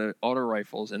abandoning the auto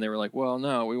rifles, and they were like, "Well,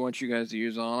 no, we want you guys to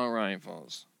use auto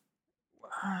rifles."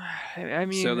 I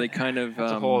mean, so they kind of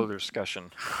that's a whole other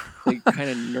discussion. They kind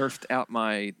of nerfed out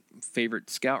my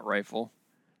favorite scout rifle.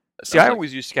 See, I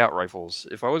always use scout rifles.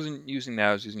 If I wasn't using that,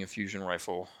 I was using a fusion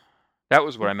rifle. That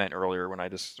was what I meant earlier when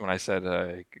I said,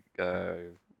 well,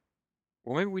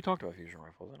 maybe we talked about fusion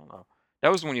rifles. I don't know.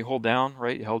 That was when you hold down,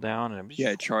 right? You held down, and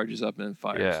it charges up and then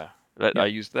fires. Yeah, I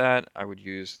used that. I would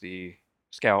use the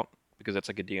scout because that's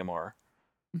like a DMR.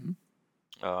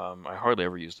 Mm-hmm. I hardly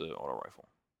ever used the auto rifle.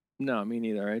 No, me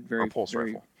neither. I had pulse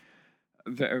rifle.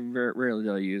 Very, very rarely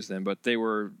did I use them, but they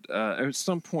were at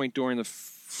some point during the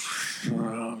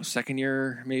second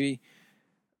year, maybe,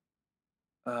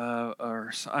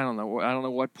 or I don't know. I don't know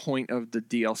what point of the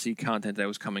DLC content that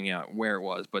was coming out, where it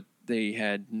was, but they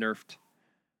had nerfed.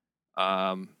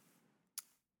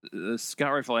 The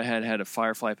scout rifle I had a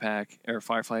Firefly pack or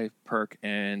Firefly perk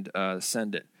and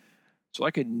Send It, so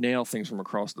I could nail things from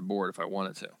across the board if I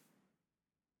wanted to.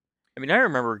 I mean, I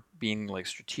remember being like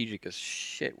strategic as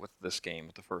shit with this game,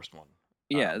 with the first one.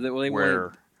 Yeah,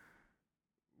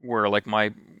 where like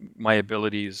my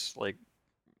abilities like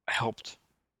helped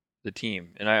the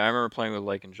team, and I remember playing with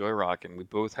like Enjoy Rock, and we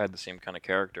both had the same kind of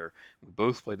character. We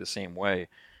both played the same way,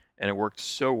 and it worked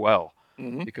so well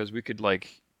because we could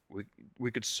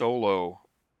we could solo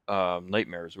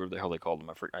nightmares, whatever the hell they called them.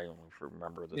 I don't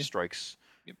remember the strikes.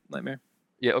 Yep, Nightmare.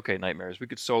 Yeah, okay, nightmares. We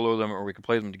could solo them, or we could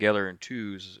play them together in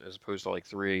twos as opposed to like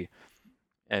three.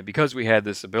 And because we had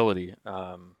this ability,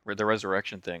 the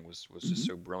resurrection thing was just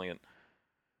so brilliant.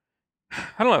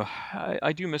 I don't know.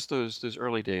 I do miss those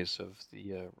early days of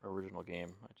the original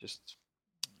game.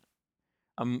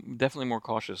 I'm definitely more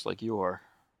cautious, like you are.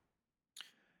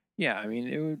 Yeah, I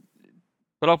mean,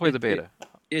 But I'll play it, the it beta when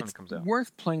it's it comes out.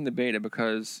 worth playing the beta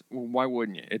because, well, why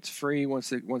wouldn't you? It's free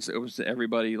once it opens to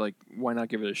everybody. Like, why not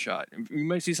give it a shot? You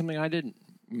might see something I didn't.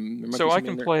 There might be So I something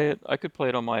can there. play it. I could play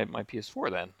it on my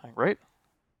PS4 then, right?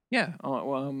 Yeah,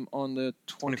 on the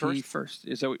 21st. 21st.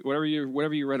 Is that whatever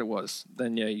you read it was?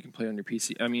 Then yeah, you can play it on your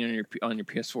PC. I mean, on your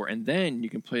PS4, and then you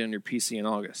can play it on your PC in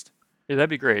August. Yeah, that'd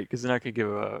be great because then I could give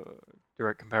a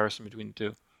direct comparison between the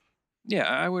two. Yeah,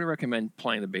 I would recommend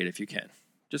playing the beta if you can,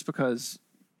 just because.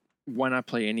 Why not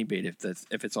play any beta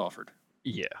if it's offered?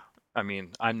 Yeah, I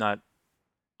mean, I'm not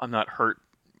hurt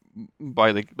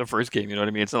by the first game. You know what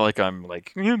I mean? It's not like I'm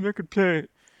like, yeah, I could play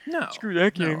it. No, Screw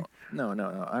that game. no.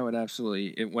 I would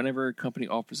absolutely. Whenever a company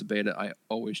offers a beta, I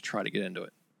always try to get into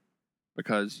it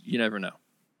because you never know.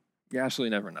 You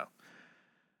absolutely never know.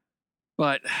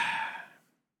 But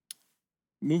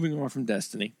moving on from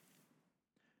Destiny,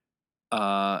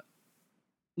 a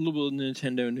little bit of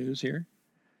Nintendo news here.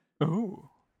 Oh.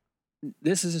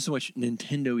 This isn't so much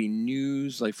Nintendo-y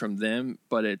news like from them,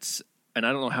 but it's, and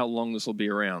I don't know how long this will be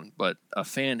around, but a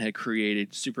fan had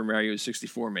created Super Mario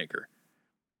 64 Maker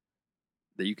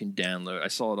that you can download. I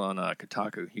saw it on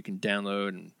Kotaku. You can download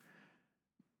and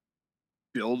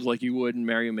build like you would in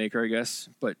Mario Maker, I guess,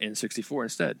 but in 64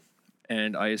 instead.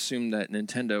 And I assume that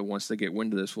Nintendo, once they get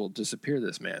wind of this, will disappear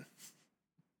this man.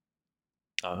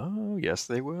 Oh, yes,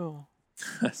 they will.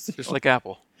 Just Just like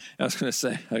Apple. I was gonna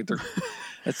say, like,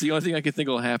 that's the only thing I can think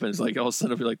will happen is like all of a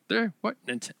sudden it'll be like, there, what?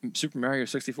 Super Mario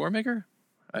 64 Maker?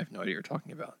 I have no idea what you're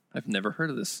talking about. I've never heard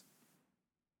of this.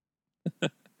 I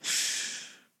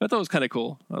thought it was kind of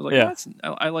cool. I was like, Yeah.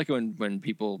 I like it when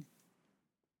people,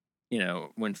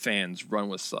 when fans run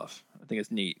with stuff. I think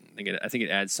it's neat. I think it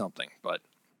adds something, but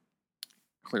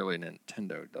clearly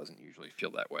Nintendo doesn't usually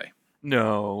feel that way.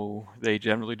 No, they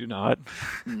generally do not.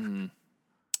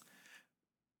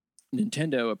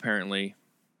 Nintendo apparently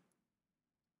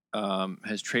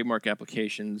has trademark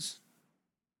applications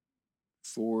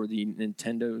for the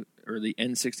Nintendo or the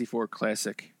N64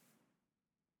 Classic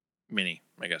Mini,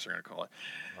 I guess we're going to call it.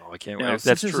 Oh, I can't Now, wait. If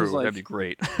that's since this true, is like- that'd be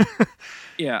great.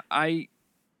 Yeah, I'm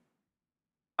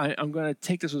going to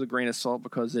take this with a grain of salt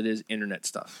because it is internet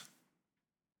stuff.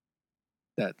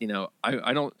 That,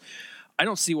 I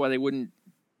don't see why they wouldn't,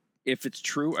 if it's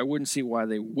true, I wouldn't see why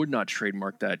they would not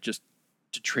trademark that just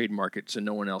to trademark it so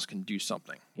no one else can do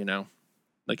something,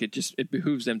 Like it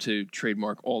behooves them to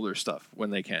trademark all their stuff when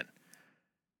they can.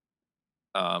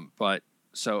 But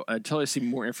so until I see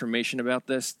more information about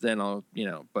this, then I'll,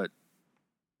 but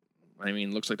I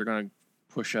mean, looks like they're going to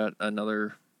push out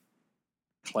another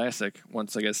classic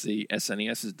once I guess the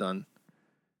SNES is done.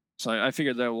 So I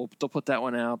figured that they'll put that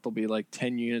one out. There'll be like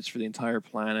 10 units for the entire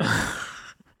planet.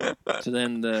 So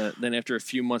then after a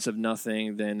few months of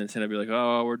nothing, then Nintendo will be like,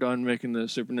 oh, we're done making the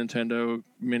Super Nintendo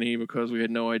Mini because we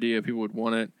had no idea people would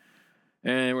want it.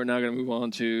 And we're now going to move on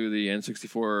to the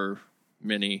N64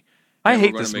 Mini. I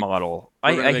hate this model.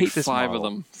 I hate this five model.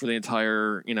 of them for the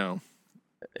entire, the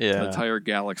Yeah. entire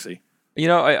galaxy.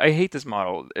 I hate this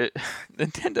model.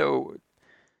 Nintendo.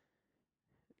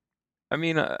 I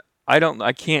mean,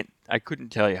 I couldn't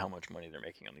tell you how much money they're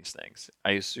making on these things.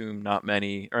 I assume not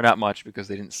many, or not much, because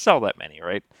they didn't sell that many,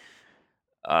 right?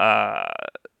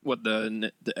 What,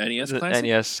 the NES The Classic?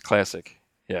 NES Classic.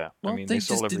 Yeah. Well, I mean, they they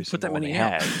sold just every didn't put that single one many they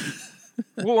out. had.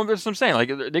 Well, that's what I'm saying. Like,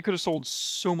 they could have sold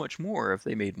so much more if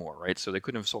they made more, right? So they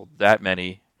couldn't have sold that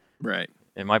many. Right.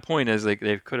 And my point is, they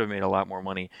could have made a lot more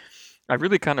money. I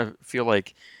really kind of feel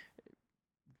like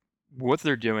what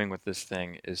they're doing with this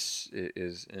thing is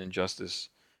an injustice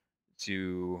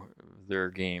to their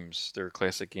games, their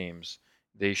classic games.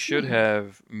 They should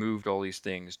have moved all these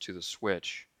things to the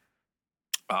Switch.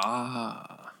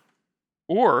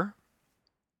 Or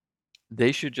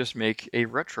they should just make a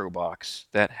retro box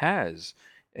that has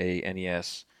a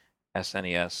NES,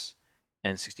 SNES,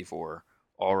 N64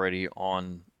 already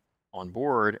on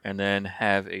board, and then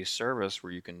have a service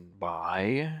where you can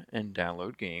buy and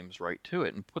download games right to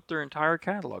it and put their entire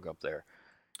catalog up there.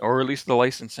 Or at least the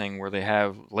licensing where they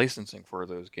have licensing for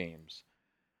those games.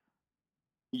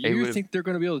 You think they're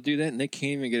going to be able to do that and they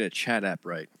can't even get a chat app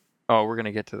right? Oh, we're going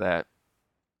to get to that.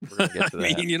 We're going to get to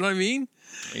that. You know what I mean?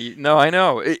 No, I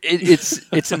know.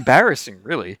 It's embarrassing,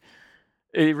 really.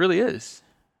 It really is.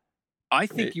 I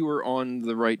think you were on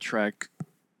the right track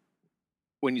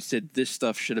when you said this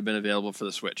stuff should have been available for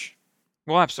the Switch.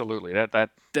 Well, absolutely.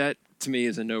 That to me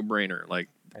is a no-brainer. Like,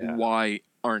 why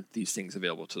aren't these things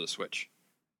available to the Switch?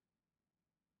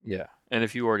 Yeah. And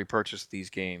if you already purchased these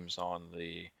games on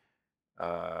the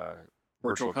uh,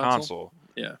 Virtual Virtual Console,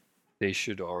 Yeah. they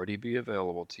should already be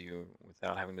available to you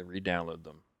without having to re-download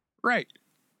them. Right.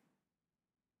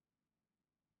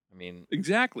 I mean,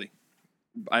 Exactly.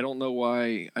 I don't know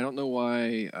why. I don't know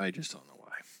why. I just don't know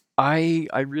why.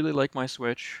 I really like my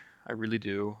Switch. I really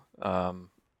do.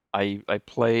 I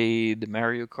played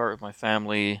Mario Kart with my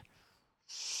family.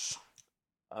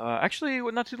 Actually,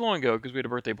 not too long ago because we had a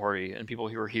birthday party and people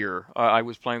who were here. I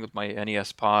was playing with my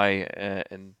NES Pi,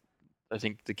 and I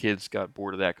think the kids got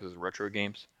bored of that because of retro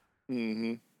games.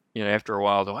 Mm-hmm. You know, after a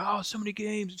while, they're like, "Oh, so many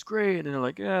games, it's great," and they're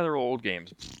like, "Yeah, they're old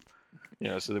games." You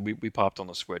know, so we popped on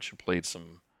the Switch and played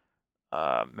some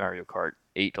Mario Kart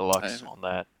 8 Deluxe on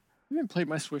that. I haven't played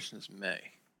my Switch since May.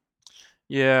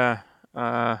 Yeah,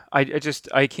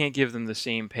 I can't give them the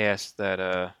same pass that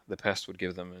the Pest would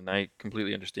give them, and I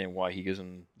completely understand why he gives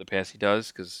them the pass he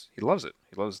does because he loves it.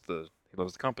 He loves the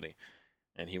company,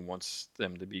 and he wants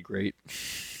them to be great.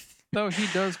 No, he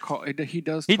does call. He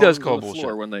does. He call does them to call the bullshit.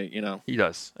 floor when they, you know. He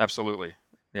does, absolutely.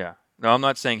 Yeah. No, I'm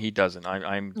not saying he doesn't.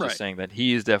 I'm just Right. saying that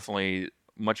he is definitely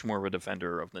much more of a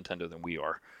defender of Nintendo than we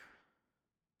are.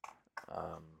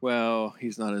 Well,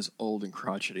 he's not as old and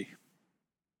crotchety.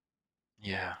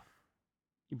 Yeah.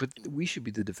 But we should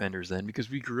be the defenders then because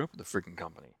we grew up with the freaking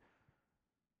company.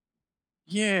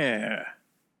 Yeah.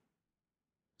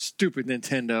 Stupid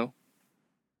Nintendo.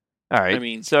 All right. I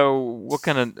mean, so what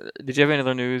kind of did you have any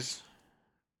other news?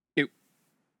 Yep.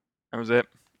 That was it.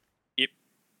 Yep.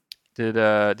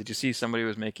 Did you see somebody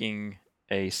was making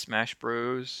a Smash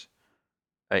Bros.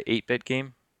 A 8-bit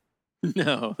game?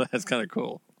 No, that's kind of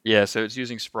cool. Yeah, so it's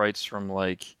using sprites from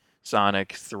like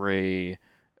Sonic 3,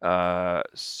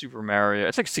 Super Mario.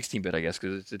 It's like 16-bit, I guess,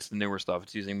 because it's the newer stuff.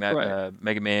 It's using Right.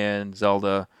 Mega Man,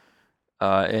 Zelda,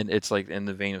 and it's like in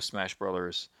the vein of Smash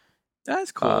Brothers.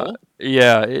 That's cool.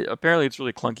 Yeah, apparently it's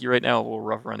really clunky right now, a little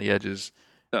rough around the edges.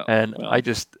 Oh, And well. I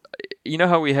just, you know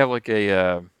how we have like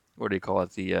a, what do you call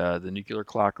it, the nuclear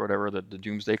clock or whatever, the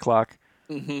doomsday clock?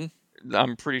 Mm-hmm.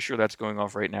 I'm pretty sure that's going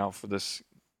off right now for this,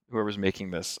 whoever's making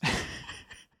this.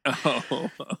 Oh.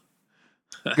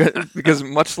 Because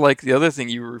much like the other thing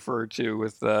you referred to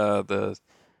with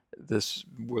this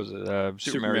was it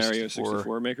Super Mario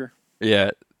 64. Maker.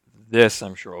 Yeah, this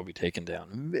I'm sure will be taken down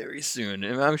very soon.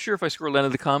 And I'm sure if I scroll down to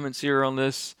the comments here on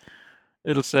this,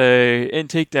 it'll say "and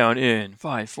takedown in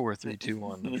 5, 4, 3, 2,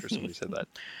 1." I'm sure somebody said that.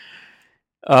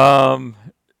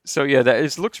 So yeah,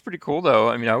 it looks pretty cool though.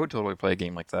 I mean, I would totally play a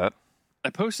game like that. I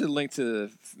posted a link to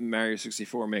the Mario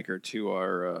 64 Maker to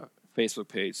our Facebook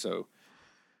page, so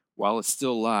while it's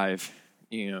still live,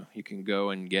 you know, you can go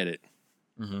and get it.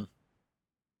 Mm-hmm.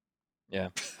 Yeah.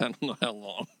 I don't know how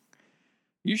long.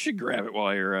 You should grab it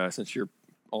while you're, since you're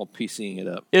all PCing it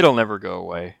up. It'll never go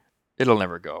away. It'll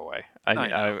never go away. I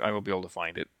I will be able to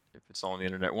find it. If it's on the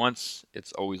internet once,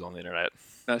 it's always on the internet.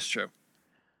 That's true.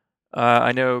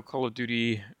 I know Call of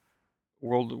Duty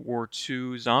World War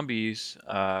II Zombies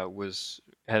had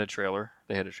a trailer.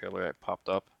 They had a trailer that popped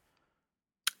up,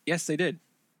 Yes, they did.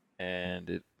 and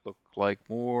it looked like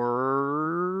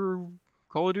more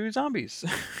Call of Duty Zombies.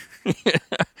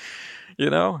 You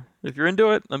know, if you're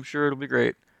into it, I'm sure it'll be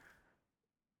great.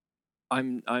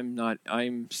 I'm not.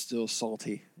 I'm still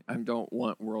salty. I don't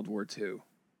want World War II.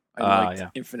 Yeah.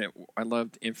 I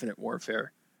loved Infinite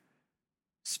Warfare.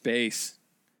 Space.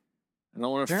 I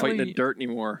don't want to fight in Apparently- the dirt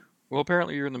anymore. Well,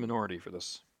 apparently you're in the minority for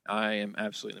this. I am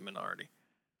absolutely in the minority.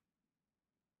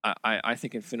 I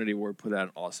think Infinity Ward put out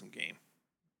an awesome game.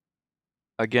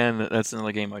 Again, that's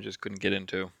another game I just couldn't get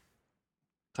into.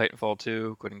 Titanfall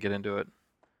 2, couldn't get into it.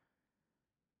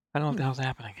 I don't know what the hell's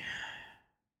happening.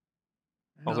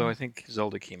 Although I think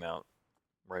Zelda came out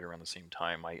right around the same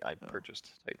time I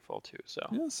purchased Titanfall 2, so.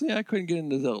 Yeah, see, I couldn't get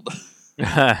into Zelda.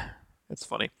 That's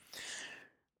funny.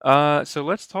 So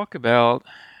let's talk about.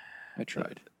 I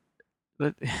tried.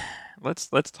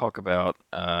 Let's talk about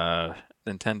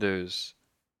Nintendo's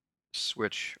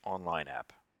Switch Online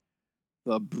app.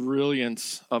 The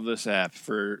brilliance of this app.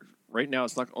 For right now,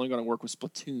 it's not only going to work with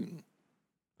Splatoon.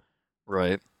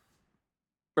 Right.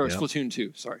 Or Yeah. Splatoon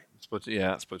 2, sorry.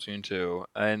 Splatoon 2.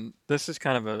 And this is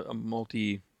kind of a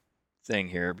multi thing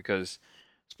here because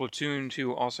Splatoon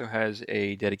 2 also has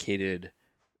a dedicated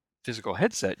physical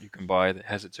headset you can buy that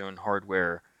has its own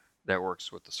hardware that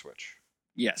works with the Switch.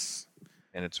 Yes.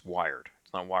 And it's wired.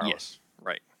 It's not wireless. Yes.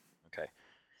 Right. Okay.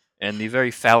 And the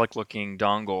very phallic-looking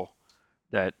dongle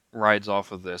that rides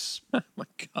off of this Oh my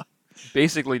God.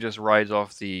 basically just rides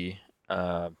off the.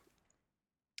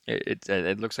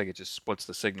 It looks like it just splits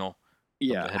the signal.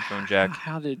 Yeah. The headphone jack.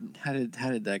 How did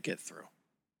that get through?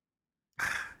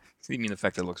 You mean the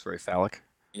fact that it looks very phallic?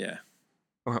 Yeah.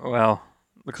 Well,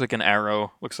 Looks like an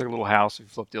arrow. Looks like a little house if you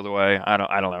flip the other way. I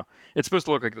don't know. It's supposed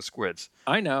to look like the squids.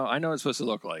 I know what it's supposed to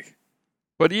look like.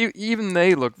 But even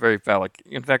they look very phallic.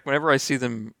 In fact, whenever I see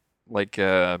them like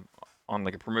on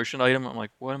like a promotion item, I'm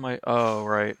like, what am I? Oh,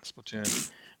 right,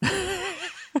 Splatoon.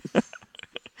 What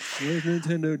did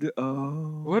Nintendo do?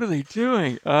 Oh. What are they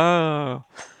doing? Oh.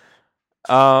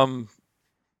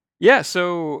 Yeah,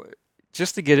 so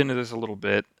just to get into this a little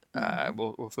bit,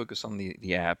 we'll focus on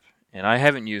the app. And I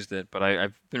haven't used it, but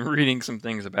I've been reading some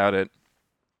things about it.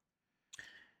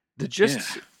 The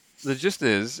gist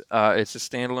is it's a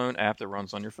standalone app that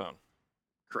runs on your phone.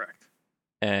 Correct.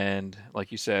 And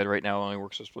like you said, right now it only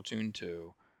works with Splatoon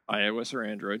 2. iOS or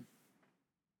Android.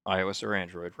 iOS or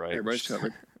Android, right? Everybody's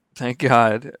covered. Thank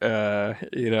God.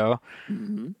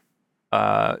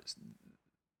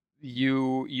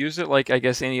 You use it like, I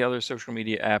guess, any other social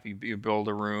media app. You build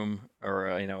a room or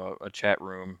a chat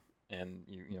room, and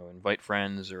you invite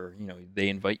friends, or they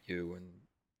invite you, and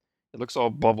it looks all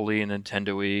bubbly and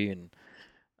Nintendo-y, and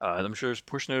I'm sure there's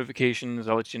push notifications.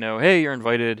 I'll let you know, hey, you're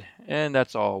invited, and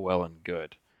that's all well and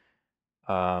good.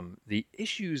 The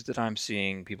issues that I'm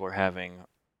seeing people are having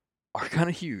are kind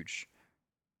of huge,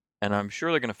 and I'm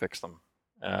sure they're going to fix them.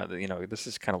 This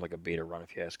is kind of like a beta run,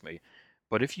 if you ask me.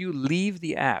 But if you leave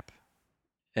the app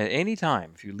at any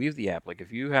time, like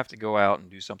if you have to go out and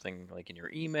do something like in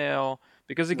your email,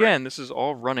 because again, this is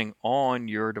all running on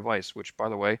your device, which, by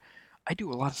the way, I do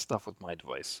a lot of stuff with my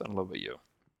device. I don't know about you.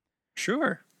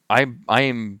 Sure. I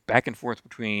am back and forth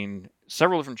between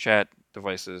several different chat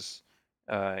devices,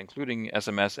 including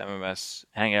SMS, MMS,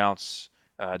 Hangouts,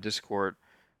 Discord.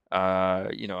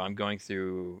 I'm going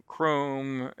through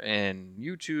Chrome and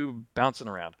YouTube, bouncing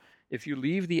around. If you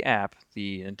leave the app,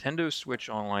 the Nintendo Switch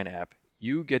Online app,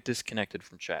 you get disconnected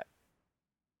from chat.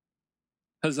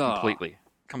 Huzzah.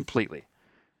 Completely.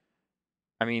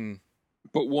 I mean...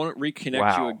 But won't it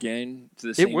reconnect you again to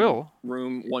the same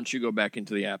room once you go back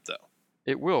into the app, though?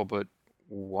 It will, but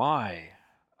why?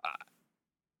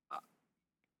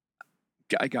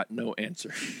 I got no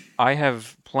answer. I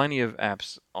have plenty of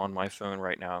apps on my phone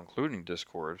right now, including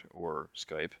Discord or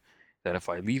Skype, that if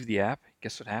I leave the app,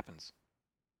 guess what happens?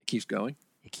 It keeps going?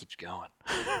 It keeps going.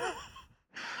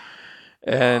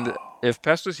 And if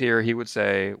Pest was here, he would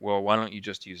say, well, why don't you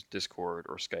just use Discord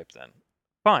or Skype then?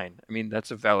 Fine. I mean, that's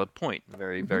a valid point. A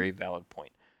very, very valid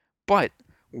point. But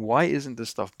why isn't this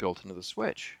stuff built into the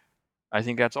Switch? I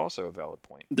think that's also a valid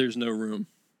point. There's no room.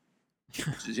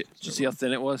 Did you see how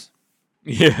thin it was?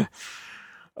 Yeah.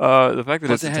 The fact that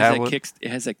Plus it's a tablet. It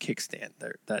has a kickstand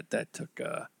there that took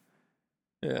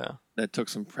that took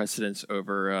some precedence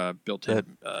over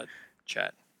built-in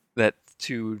chat. That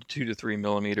 2 to 3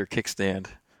 millimeter kickstand.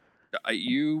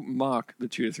 You mock the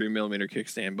 2 to 3 millimeter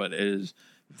kickstand, but it is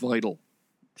vital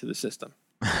to the system,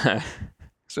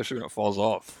 especially when it falls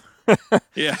off.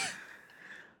 Yeah.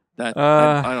 I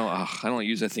don't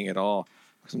use that thing at all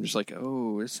because I'm just like,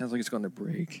 oh, it sounds like it's going to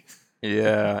break.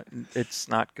 Yeah, it's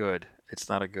not good. It's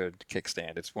not a good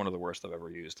kickstand. It's one of the worst I've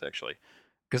ever used, actually,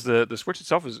 because the Switch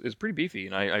itself is pretty beefy,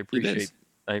 and I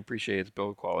appreciate its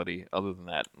build quality. Other than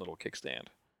that little kickstand.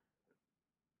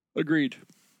 Agreed.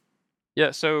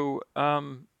 Yeah, so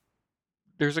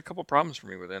there's a couple problems for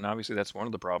me with it, and obviously that's one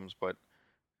of the problems. But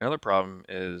another problem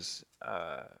is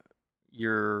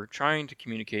you're trying to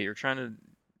communicate. You're trying to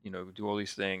do all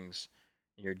these things.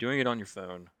 And you're doing it on your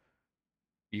phone.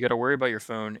 You got to worry about your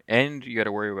phone, and you got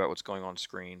to worry about what's going on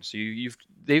screen. So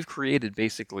they've created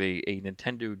basically a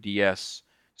Nintendo DS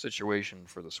situation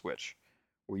for the Switch,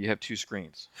 where you have two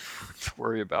screens to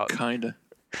worry about. Kinda.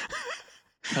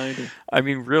 I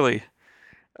mean, really.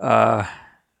 To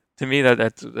me, that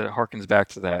harkens back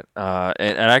to that.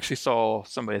 And I actually saw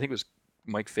somebody. I think it was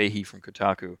Mike Fahey from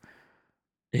Kotaku.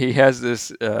 He has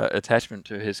this attachment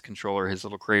to his controller, his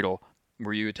little cradle,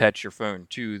 where you attach your phone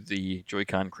to the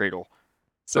Joy-Con cradle.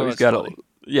 So he's got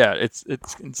it's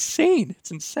insane.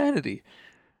 It's insanity.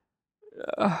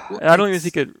 I don't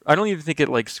even think it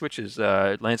like switches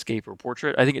landscape or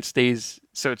portrait. I think it stays.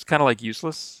 So it's kind of like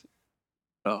useless.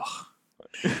 Ugh.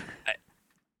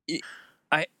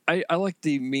 I like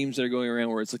the memes that are going around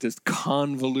where it's like this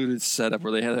convoluted setup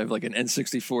where they have like an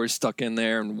N64 stuck in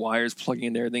there and wires plugging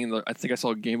into everything. I think I saw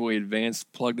a Game Boy Advance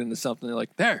plugged into something. They're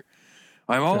like, there,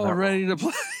 I'm all ready to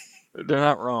play. They're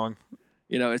not wrong.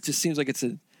 It just seems like it's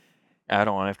an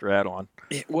add-on after add-on.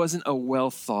 It wasn't a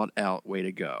well thought out way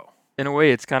to go. In a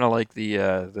way, it's kind of like the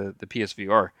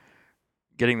PSVR.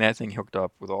 Getting that thing hooked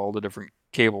up with all the different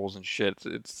cables and shit,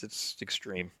 it's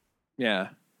extreme. Yeah.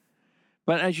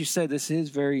 But as you said, this is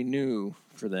very new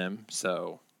for them,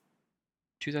 so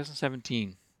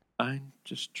 2017. I'm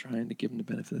just trying to give them the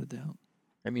benefit of the doubt.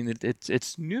 I mean,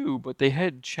 it's new, but they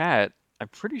had chat. I'm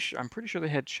pretty sure they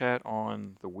had chat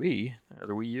on the Wii,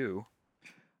 the Wii U.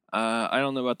 I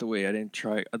don't know about the Wii. I didn't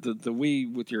try the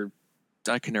Wii with your.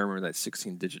 I can never remember that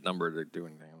 16-digit number to do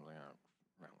anything. I'm like,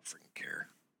 I don't freaking care.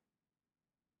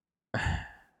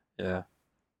 Yeah.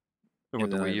 And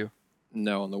With the then Wii U.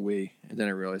 No, on the Wii, and then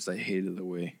I realized I hated the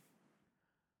Wii.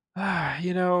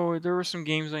 There were some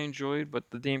games I enjoyed, but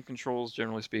the game controls,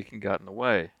 generally speaking, got in the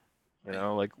way.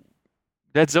 Like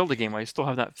that Zelda game, I still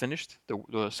have not finished,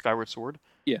 the Skyward Sword.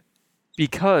 Yeah.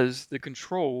 Because the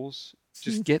controls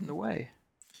just get in the way.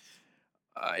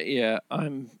 Yeah, I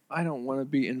don't want to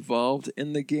be involved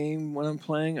in the game when I'm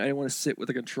playing. I want to sit with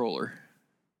a controller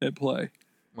and play.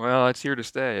 Well, it's here to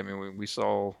stay. I mean, we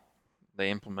saw they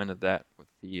implemented that with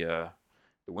the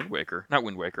Wind Waker, not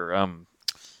Wind Waker.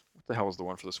 What the hell is the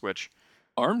one for the Switch?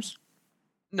 Arms?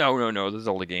 No, the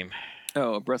Zelda game,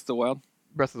 Oh, Breath of the Wild.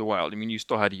 Breath of the Wild. I mean, you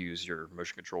still had to use your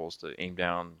motion controls to aim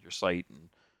down your sight and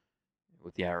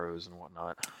with the arrows and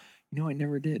whatnot. I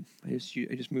never did. I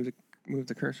just moved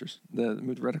the cursors,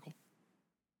 moved the reticle.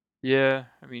 Yeah,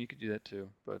 I mean, you could do that too,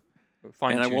 but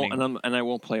fine And I tuning. won't, and I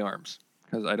won't play Arms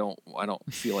because I don't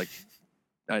feel like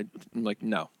I'm like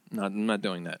no, I'm not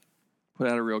doing that. Put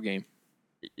out a real game.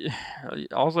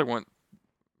 All I want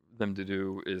them to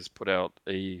do is put out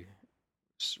a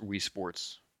Wii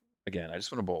Sports again. I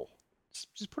just want to bowl.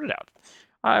 Just put it out.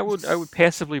 I would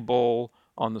passively bowl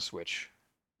on the Switch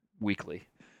weekly.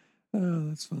 Oh,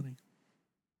 that's funny.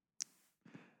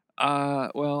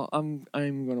 Well, I'm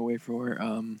going to wait for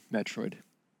Metroid.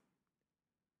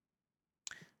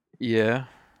 Yeah.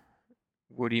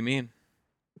 What do you mean?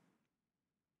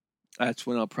 That's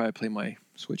when I'll probably play my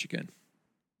Switch again.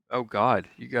 Oh God,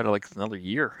 you got like another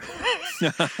year.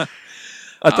 I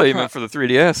thought you meant for the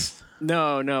 3DS.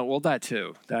 No. Well, that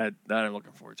too. That I'm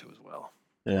looking forward to as well.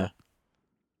 Yeah.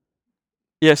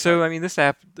 Yeah. So I mean, this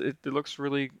app it looks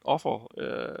really awful.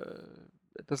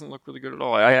 It doesn't look really good at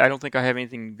all. I don't think I have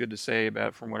anything good to say about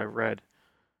it from what I've read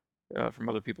from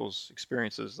other people's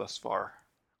experiences thus far.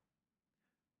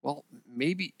 Well,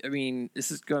 maybe. I mean,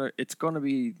 it's gonna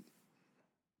be.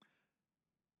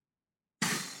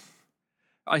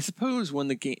 I suppose when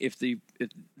the game, if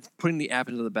putting the app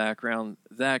into the background,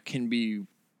 that can be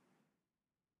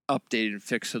updated and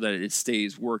fixed so that it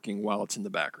stays working while it's in the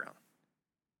background.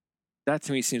 That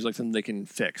to me seems like something they can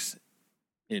fix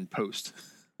in post.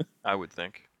 I would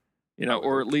think.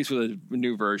 Or at least with a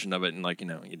new version of it, and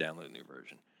you download a new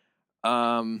version.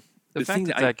 The fact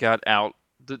that got out.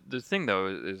 The thing though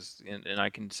is, and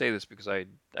I can say this because I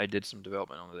did some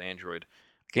development on the Android.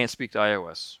 I can't speak to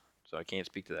iOS, so I can't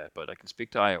speak to that, but I can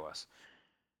speak to iOS.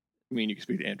 I mean, you can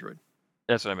speak to Android.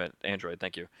 That's what I meant. Android.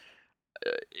 Thank you.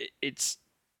 It's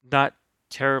not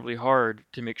terribly hard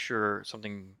to make sure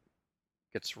something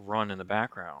gets run in the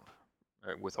background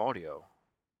with audio.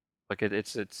 Like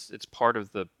it's part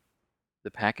of the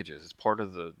packages. It's part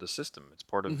of the system. It's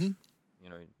part of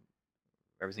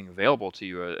everything available to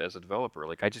you as a developer.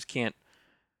 Like I can't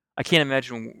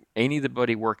imagine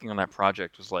anybody working on that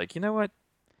project was like, you know what,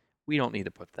 we don't need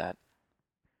to put that.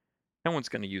 No one's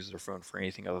going to use their phone for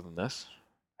anything other than this.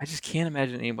 I just can't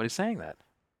imagine anybody saying that.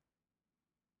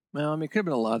 Well, I mean, it could have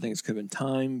been a lot of things. It could have been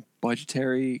time,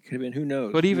 budgetary. It could have been who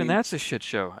knows. But even that's a shit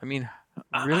show. I mean,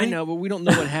 really? I know, but we don't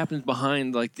know what happens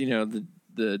behind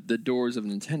the doors of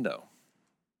Nintendo.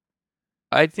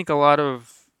 I think a lot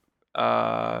of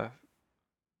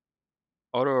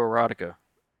autoerotica.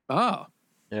 Ah,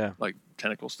 yeah, like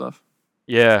tentacle stuff.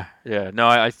 Yeah. No,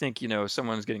 I think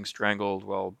someone's getting strangled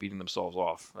while beating themselves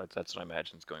off. That's what I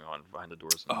imagine is going on behind the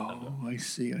doors of Nintendo. Oh, I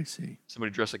see.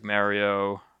 Somebody dressed like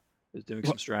Mario is doing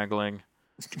some strangling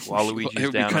while Luigi's down. It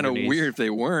would be kind of weird if they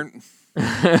weren't.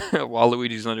 While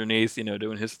Luigi's underneath,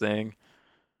 doing his thing.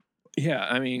 Yeah,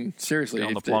 I mean, seriously,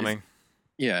 on the plumbing.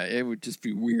 It would just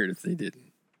be weird if they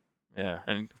didn't. Yeah,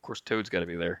 and of course Toad's got to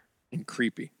be there. And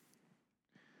creepy.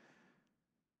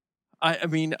 I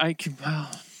mean, I can.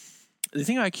 The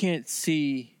thing I can't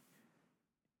see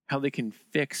how they can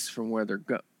fix from where they're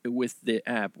with the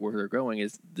app where they're going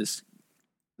is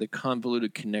the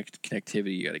convoluted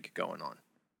connectivity you got to get going on.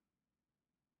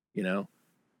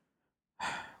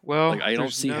 Well, I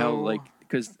don't see how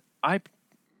because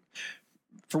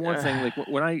for one thing,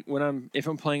 if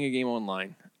I'm playing a game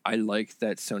online, I like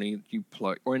that Sony you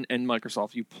plug and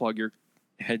Microsoft you plug your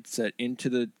headset into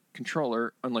the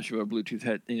controller unless you have a Bluetooth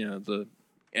head,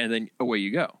 and then away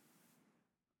you go.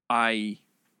 I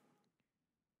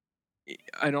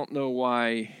don't know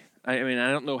why. I mean, I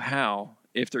don't know how.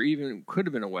 If there even could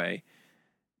have been a way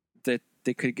that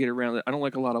they could get around it. I don't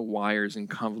like a lot of wires and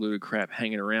convoluted crap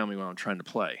hanging around me when I'm trying to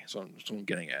play. So that's what I'm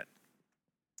getting at.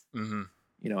 Mm-hmm.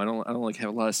 I don't like have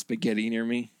a lot of spaghetti near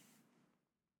me.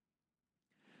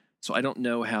 So I don't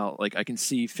know how, like, I can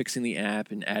see fixing the app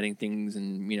and adding things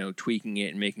and, tweaking it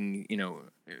and making,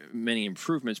 many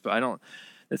improvements, but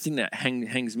the thing that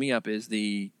hangs me up is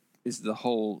the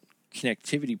whole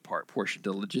connectivity portion,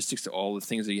 the logistics of all the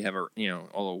things that you have,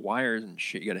 all the wires and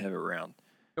shit you got to have around.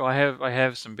 So I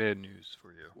have some bad news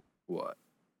for you. What?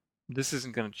 This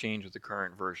isn't going to change with the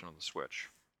current version of the Switch.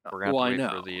 We're Well, I going to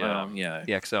have know. to wait for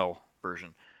the XL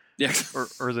version. Yeah.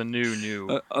 Or the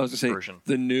new I was gonna say version.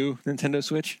 The new Nintendo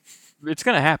Switch. It's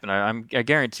going to happen. I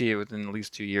guarantee you within at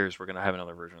least 2 years we're going to have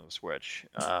another version of the Switch.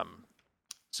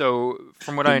 So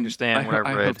from what I understand, what I've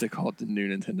read, I hope they call it the new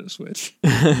Nintendo Switch.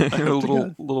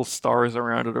 little stars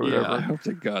around it or whatever. Yeah, I hope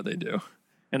to God they do.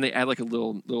 And they add like a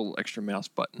little extra mouse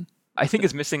button. I think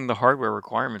it's missing the hardware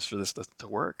requirements for this to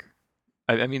work.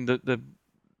 I mean the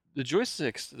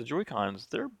joysticks, the Joy-Cons,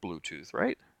 they're Bluetooth,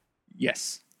 right?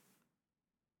 Yes.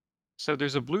 So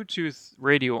there's a Bluetooth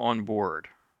radio on board.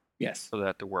 Yes. For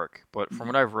that to work. But from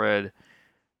what I've read,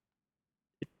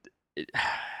 I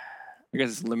guess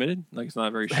it's limited. Like it's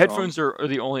not very strong. Headphones are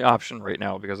the only option right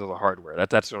now because of the hardware.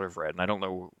 That's what I've read, and I don't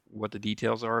know what the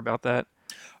details are about that.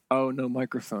 Oh, no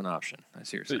microphone option. I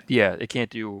see what you're saying. Yeah, it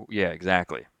can't do. Yeah,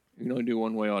 exactly. You can only do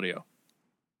one-way audio.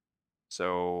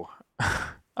 So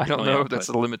I don't know if that's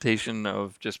a limitation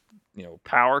of just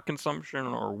power consumption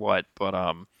or what, but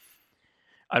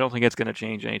I don't think it's going to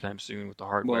change anytime soon with the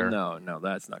hardware. Well, no,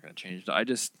 that's not going to change. I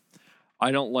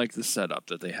don't like the setup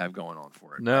that they have going on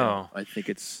for it. No, I think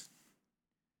it's.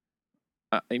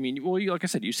 I mean, well, like I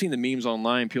said, you've seen the memes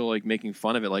online, people like making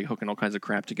fun of it, like hooking all kinds of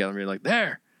crap together, and you're like,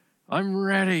 "There, I'm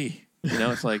ready."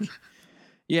 It's like,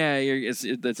 yeah, it's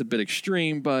a bit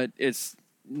extreme, but it's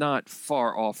not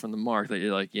far off from the mark that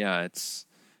you're like, yeah, this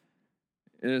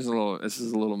is a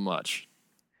little much.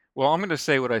 Well, I'm going to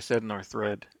say what I said in our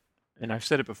thread, and I've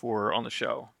said it before on the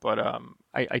show, but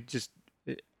I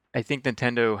think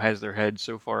Nintendo has their head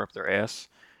so far up their ass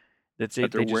that they're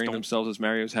wearing themselves as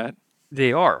Mario's hat.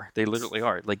 They are. They literally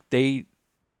are. Like they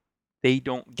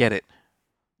don't get it.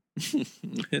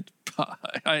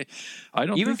 I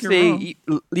don't even think you're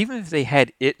wrong. Even if they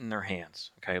had it in their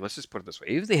hands, okay, let's just put it this way: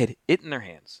 even if they had it in their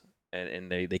hands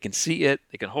and they can see it,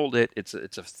 they can hold it, it's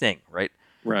a thing, right?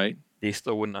 Right. They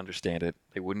still wouldn't understand it.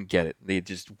 They wouldn't get it. They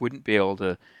just wouldn't be able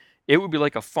to. It would be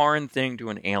like a foreign thing to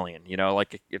an alien,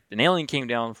 like if an alien came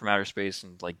down from outer space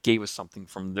and like gave us something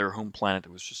from their home planet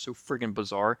that was just so friggin'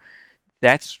 bizarre.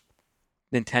 That's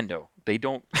Nintendo. They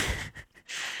don't.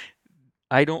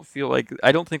 I don't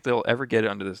think they'll ever get it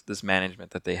under this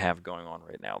management that they have going on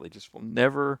right now. They just will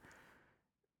never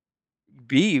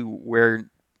be where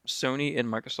Sony and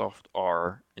Microsoft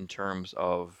are in terms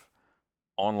of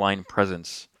online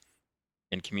presence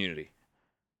and community.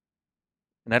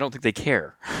 And I don't think they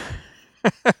care.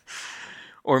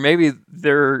 Or maybe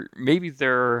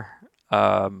their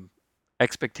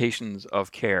expectations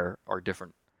of care are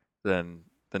different than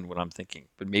what I'm thinking.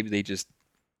 But maybe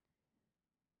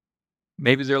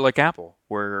they're like Apple,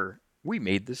 where we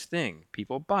made this thing,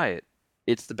 people buy it,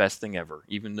 it's the best thing ever,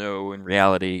 even though in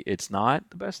reality it's not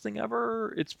the best thing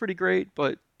ever. It's pretty great,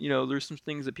 but there's some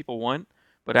things that people want.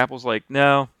 But Apple's like,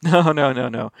 no,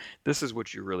 this is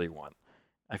what you really want.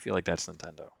 I feel like that's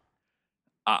Nintendo.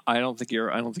 I don't think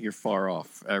you're far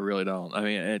off. I really don't. I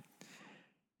mean,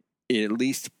 it at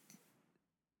least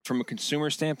from a consumer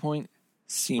standpoint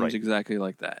seems exactly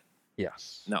like that.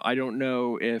 Yes. Now I don't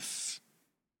know if,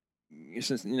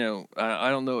 since I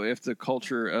don't know if the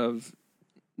culture of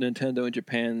Nintendo in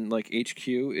Japan, like HQ,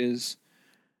 is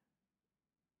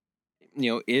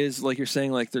like you're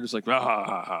saying, like they're just like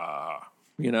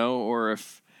or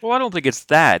if. Well, I don't think it's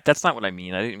that. That's not what I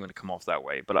mean. I didn't want to come off that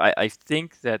way, but I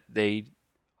think that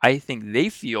I think they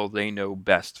feel they know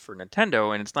best for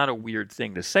Nintendo, and it's not a weird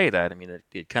thing to say that. I mean,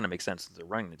 it kind of makes sense since they're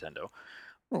running Nintendo.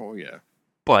 Oh, yeah.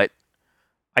 But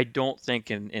I don't think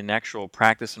in actual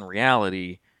practice and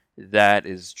reality that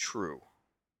is true,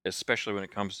 especially when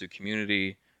it comes to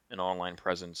community and online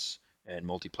presence and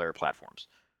multiplayer platforms.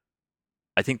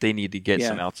 I think they need to get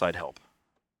some outside help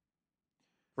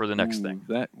for the next thing.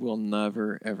 That will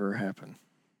never, ever happen.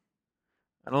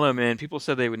 I don't know, man. People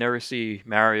said they would never see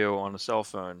Mario on a cell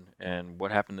phone, and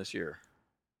what happened this year?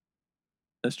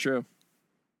 That's true.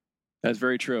 That's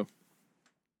very true.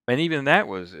 And even that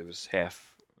was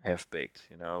half baked.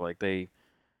 Like they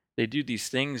do these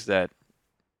things that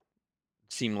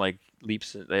seem like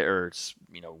leaps or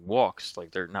walks. Like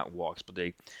they're not walks, but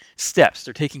steps.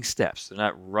 They're taking steps. They're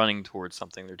not running towards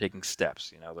something. They're taking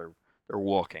steps. They're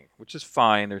walking, which is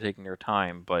fine. They're taking their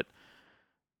time, but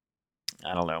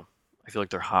I don't know. I feel like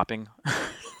they're hopping.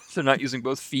 They're not using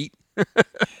both feet.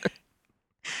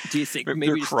 Do you think They're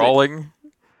maybe just crawling,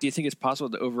 do you think it's possible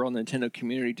the overall Nintendo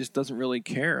community just doesn't really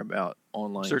care about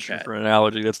online searching chat? for an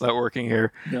analogy that's not working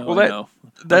here. No, Well, I that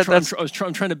know. that's.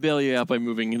 I'm trying to bail you out by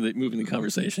moving the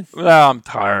conversation. Well, I'm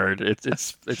tired.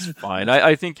 It's fine.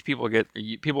 I think people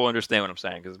understand what I'm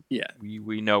saying because Yeah,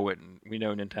 we know it. And we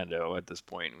know Nintendo at this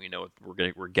point. We know what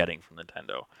we're getting from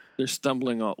Nintendo. they're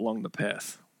stumbling along the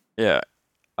path. Yeah.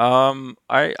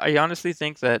 I honestly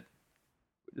think that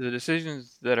the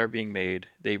decisions that are being made,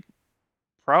 they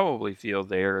probably feel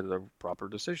they're the proper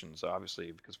decisions,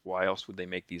 obviously, because why else would they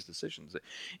make these decisions?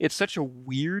 It's such a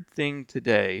weird thing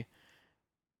today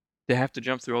to have to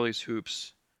jump through all these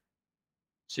hoops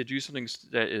to do something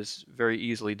that is very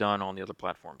easily done on the other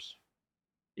platforms,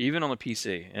 even on the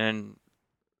PC. And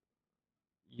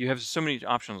you have so many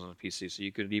options on the PC, so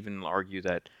you could even argue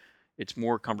that it's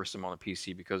more cumbersome on the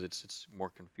PC because it's more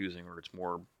confusing or it's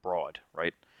more broad,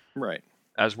 right? Right.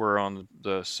 As we're on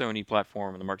the Sony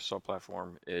platform and the Microsoft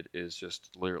platform, it is just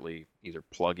literally either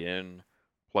plug-in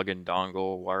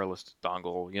dongle, wireless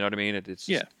dongle. You know what I mean? It's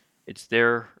Yeah. it's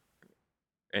there,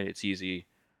 and it's easy,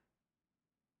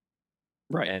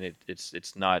 Right. and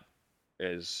it's not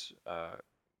as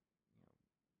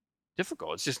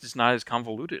difficult. It's not as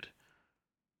convoluted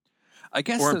I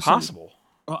guess or impossible.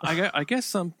 I guess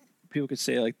some people could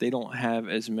say like they don't have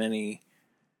as many,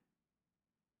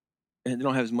 and they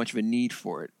don't have as much of a need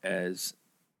for it as,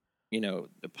 the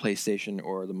PlayStation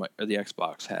or the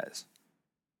Xbox has.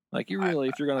 Like you really,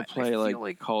 if you're going to play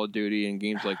like Call of Duty and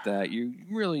games like that, you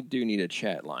really do need a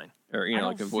chat line or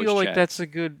like a voice chat.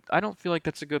 I don't feel like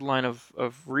that's a good line of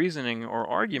reasoning or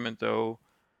argument, though.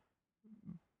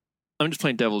 I'm just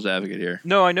playing devil's advocate here.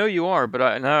 No, I know you are, but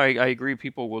I agree.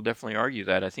 People will definitely argue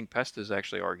that. I think Pest has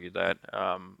actually argued that.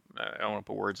 I don't want to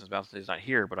put words in his mouth since he's not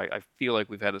here, but I feel like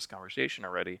we've had this conversation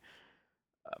already.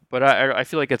 But I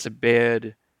feel like it's a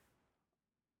bad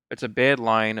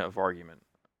line of argument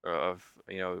of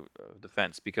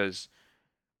defense, because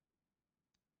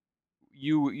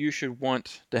you should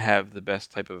want to have the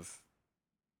best type of,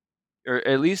 or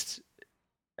at least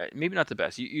maybe not the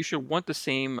best. You should want the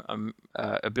same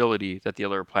ability that the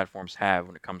other platforms have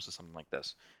when it comes to something like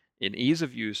this, in ease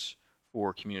of use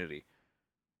for community.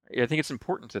 I think it's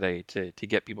important today to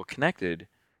get people connected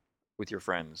with your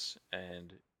friends,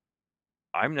 and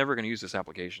I'm never going to use this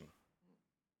application.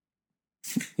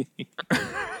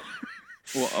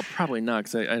 Well, probably not,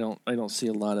 because I don't see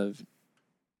a lot of.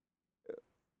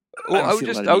 Well, I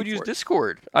would use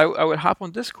Discord. I would hop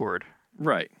on Discord.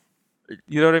 Right.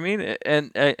 You know what I mean?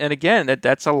 And again,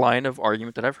 that's a line of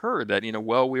argument that I've heard that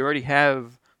well, we already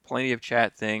have plenty of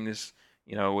chat things.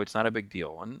 It's not a big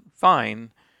deal, and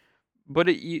fine. But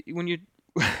when you,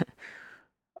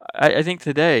 I think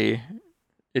today,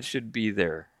 it should be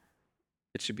there.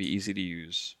 It should be easy to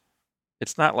use.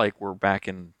 It's not like we're back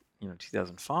in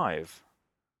 2005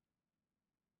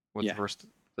 with the first,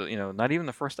 not even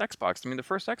the first Xbox. I mean, the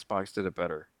first Xbox did it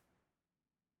better.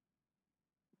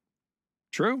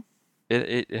 True.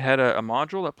 It had a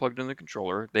module that plugged in the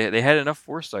controller. They had enough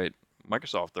foresight.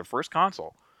 Microsoft, their first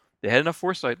console, they had enough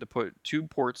foresight to put 2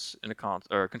 ports in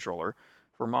a controller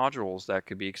for modules that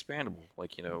could be expandable,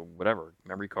 like whatever,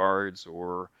 memory cards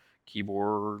or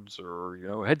keyboards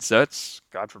or headsets,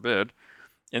 God forbid.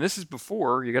 And this is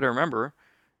before, you got to remember,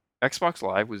 Xbox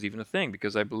Live was even a thing,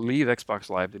 because I believe Xbox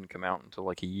Live didn't come out until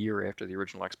like a year after the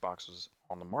original Xbox was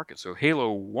on the market. So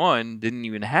Halo 1 didn't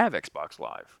even have Xbox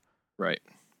Live. Right.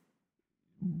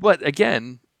 But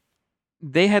again,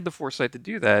 they had the foresight to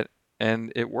do that,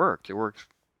 and it worked. It worked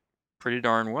pretty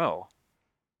darn well.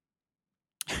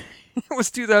 It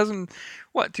was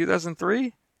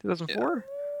 2003? 2004?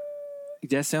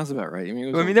 That sounds about right. I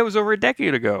mean, that was over a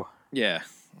decade ago. Yeah.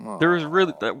 There was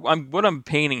really, what I'm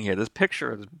painting here, this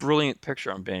brilliant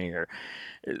picture I'm painting here,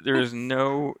 there is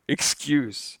no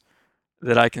excuse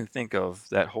that I can think of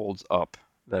that holds up,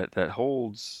 that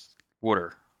holds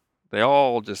water. They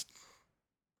all just,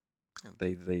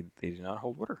 they do not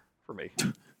hold water for me.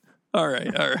 All right.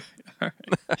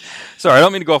 Sorry, I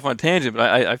don't mean to go off on a tangent, but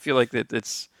I feel like that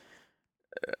it's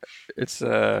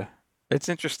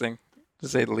interesting, to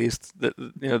say the least.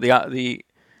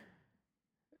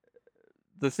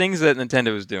 The things that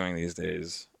Nintendo is doing these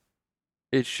days,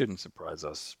 it shouldn't surprise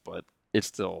us, but it's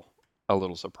still a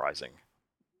little surprising.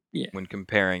 Yeah. When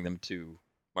comparing them to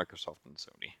Microsoft and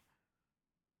Sony.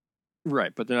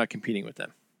 Right, but they're not competing with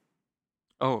them.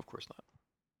 Oh, of course not.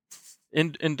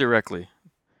 Indirectly.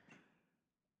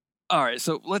 All right,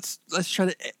 so let's try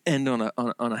to end on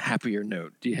a happier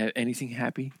note. Do you have anything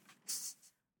happy?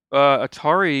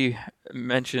 Atari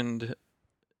mentioned,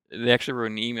 they actually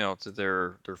wrote an email to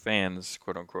their fans,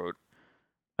 quote unquote,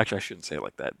 Actually, I shouldn't say it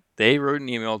like that. They wrote an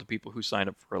email to people who signed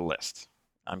up for a list.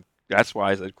 That's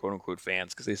why I said quote unquote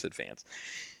fans, because they said fans.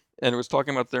 And it was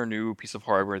talking about their new piece of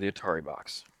hardware, the Atari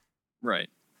box. Right.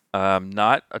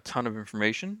 Not a ton of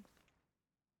information.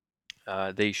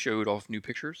 They showed off new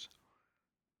pictures.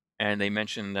 And they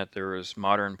mentioned that there was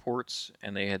modern ports,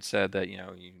 and they had said that, you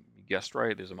guessed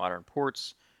right, there's a modern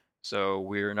ports. So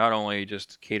we're not only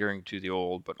just catering to the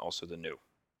old, but also the new.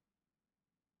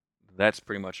 That's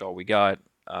pretty much all we got.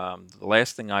 The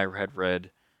last thing I had read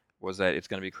was that it's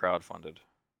going to be crowdfunded.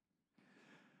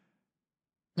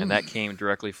 And that came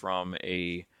directly from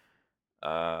a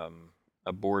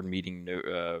board meeting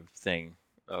thing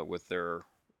with their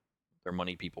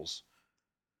money peoples.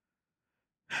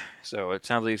 So it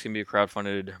sounds like it's going to be a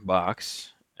crowdfunded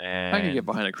box. And I can get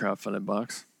behind a crowdfunded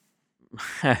box.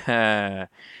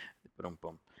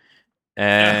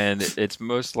 And it's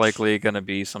most likely going to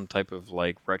be some type of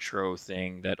like retro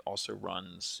thing that also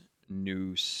runs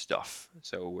new stuff.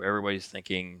 So everybody's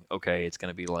thinking, okay, it's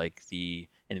going to be like the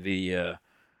NVIDIA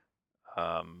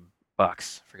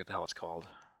box. I forget the hell it's called.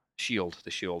 The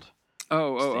Shield.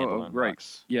 Oh, right.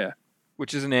 Box, yeah.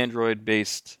 Which is an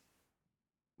Android-based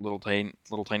little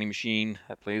tiny machine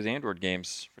that plays Android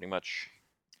games, pretty much,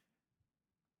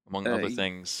 among other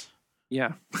things.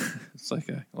 Yeah, it's like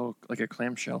a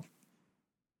clamshell.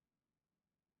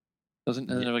 Doesn't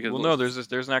like a no, there's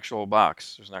an actual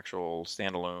box. There's an actual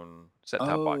standalone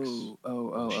set-top box.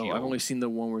 Oh! I've only seen the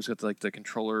one where it's got the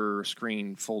controller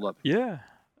screen fold up. Yeah,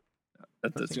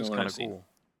 that's the only one I've seen. Cool.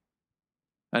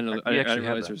 I know. I didn't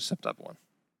realize there's a set-top one.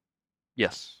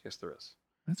 Yes, there is.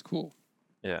 That's cool.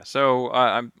 Yeah, so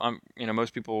I'm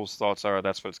most people's thoughts are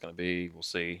that's what it's going to be. We'll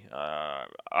see.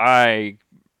 I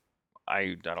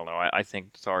don't know. I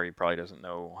think Atari probably doesn't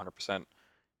know 100%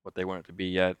 what they want it to be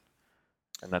yet,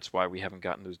 and that's why we haven't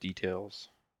gotten those details.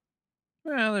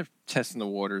 Well, they're testing the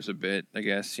waters a bit, I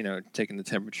guess. Taking the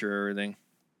temperature, everything.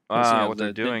 What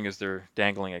they're doing is they're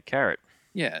dangling a carrot.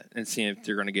 Yeah, and seeing if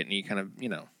they're going to get any kind of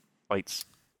bites.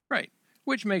 Right,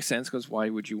 which makes sense because why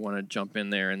would you want to jump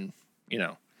in there and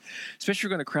especially if you're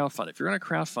going to crowdfund it. If you're going to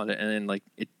crowdfund it and then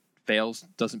it fails,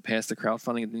 doesn't pass the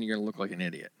crowdfunding, then you're going to look like an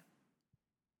idiot.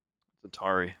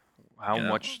 Atari, how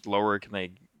much lower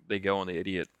can they go on the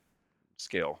idiot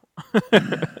scale?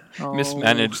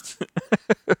 Mismanaged.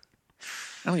 I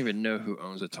don't even know who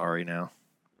owns Atari now.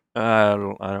 I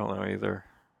don't know either.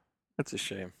 That's a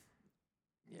shame.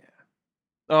 Yeah.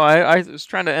 Oh, I was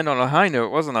trying to end on a high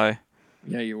note, wasn't I?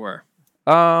 Yeah, you were.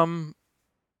 I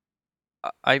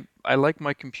like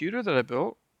my computer that I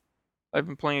built. I've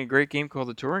been playing a great game called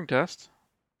the Turing Test.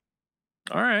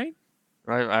 All right.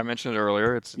 I mentioned it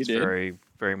earlier. It's You did. very,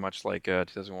 very much like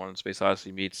 2001: Space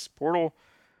Odyssey meets Portal.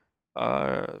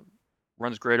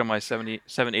 Runs great on my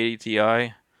 780 Ti.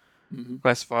 Mm-hmm.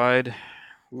 Classified.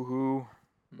 Woohoo.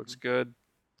 Looks good.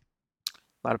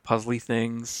 A lot of puzzly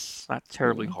things. Not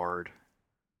terribly hard.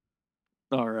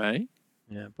 All right.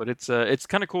 Yeah, but it's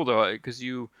kind of cool though, because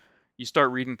you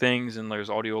start reading things and there's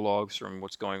audio logs from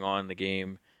what's going on in the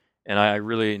game, and I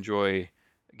really enjoy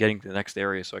getting to the next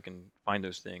area so I can find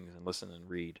those things and listen and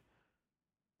read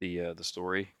the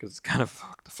story, because it's kind of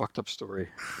a fucked up story.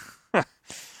 I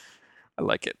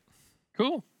like it.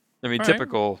 Cool. I mean, All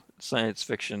typical science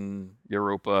fiction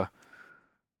Europa.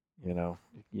 You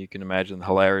can imagine the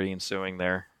hilarity ensuing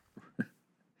there.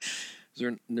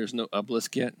 There's no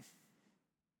obelisk yet?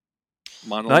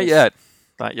 Not yet.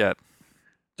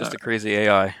 Just a crazy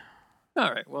AI.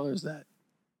 All right. Well, there's that.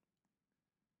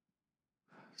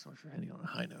 So much for ending on a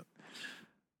high note.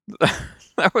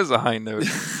 That was a high note.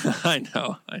 I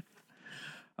know.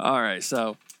 All right.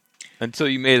 So until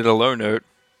you made it a low note.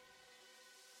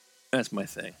 That's my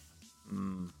thing.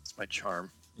 It's my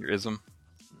charm. Your ism.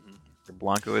 Your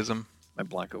Blanco-ism. My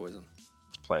Blanco-ism.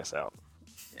 Let's play us out.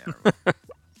 Yeah.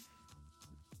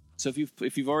 So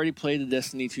if you've already played the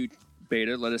Destiny 2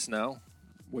 beta, let us know.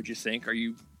 What'd you think? Were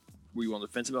you on the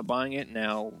fence about buying it?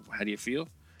 Now, how do you feel?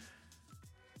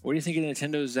 What do you think of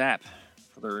Nintendo's Zap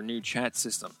for their new chat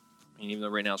system? I mean, even though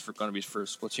right now it's going to be for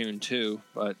Splatoon 2,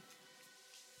 but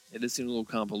it does seem a little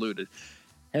convoluted.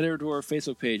 Head over to our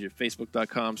Facebook page at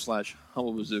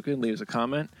facebook.com/humblebazooka and leave us a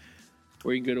comment.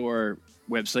 Or you can go to our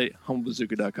website,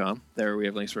 humblebazooka.com. There we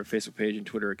have links to our Facebook page and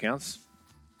Twitter accounts.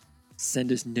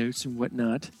 Send us notes and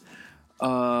whatnot.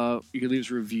 You can leave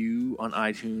us a review on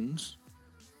iTunes.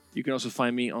 You can also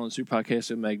find me on the Super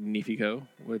Podcast of Magnifico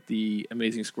with the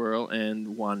Amazing Squirrel and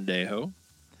Wandejo.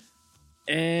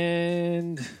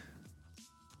 And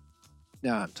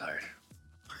now I'm tired.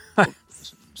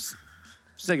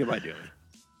 Say goodbye, Joey.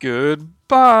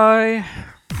 Goodbye.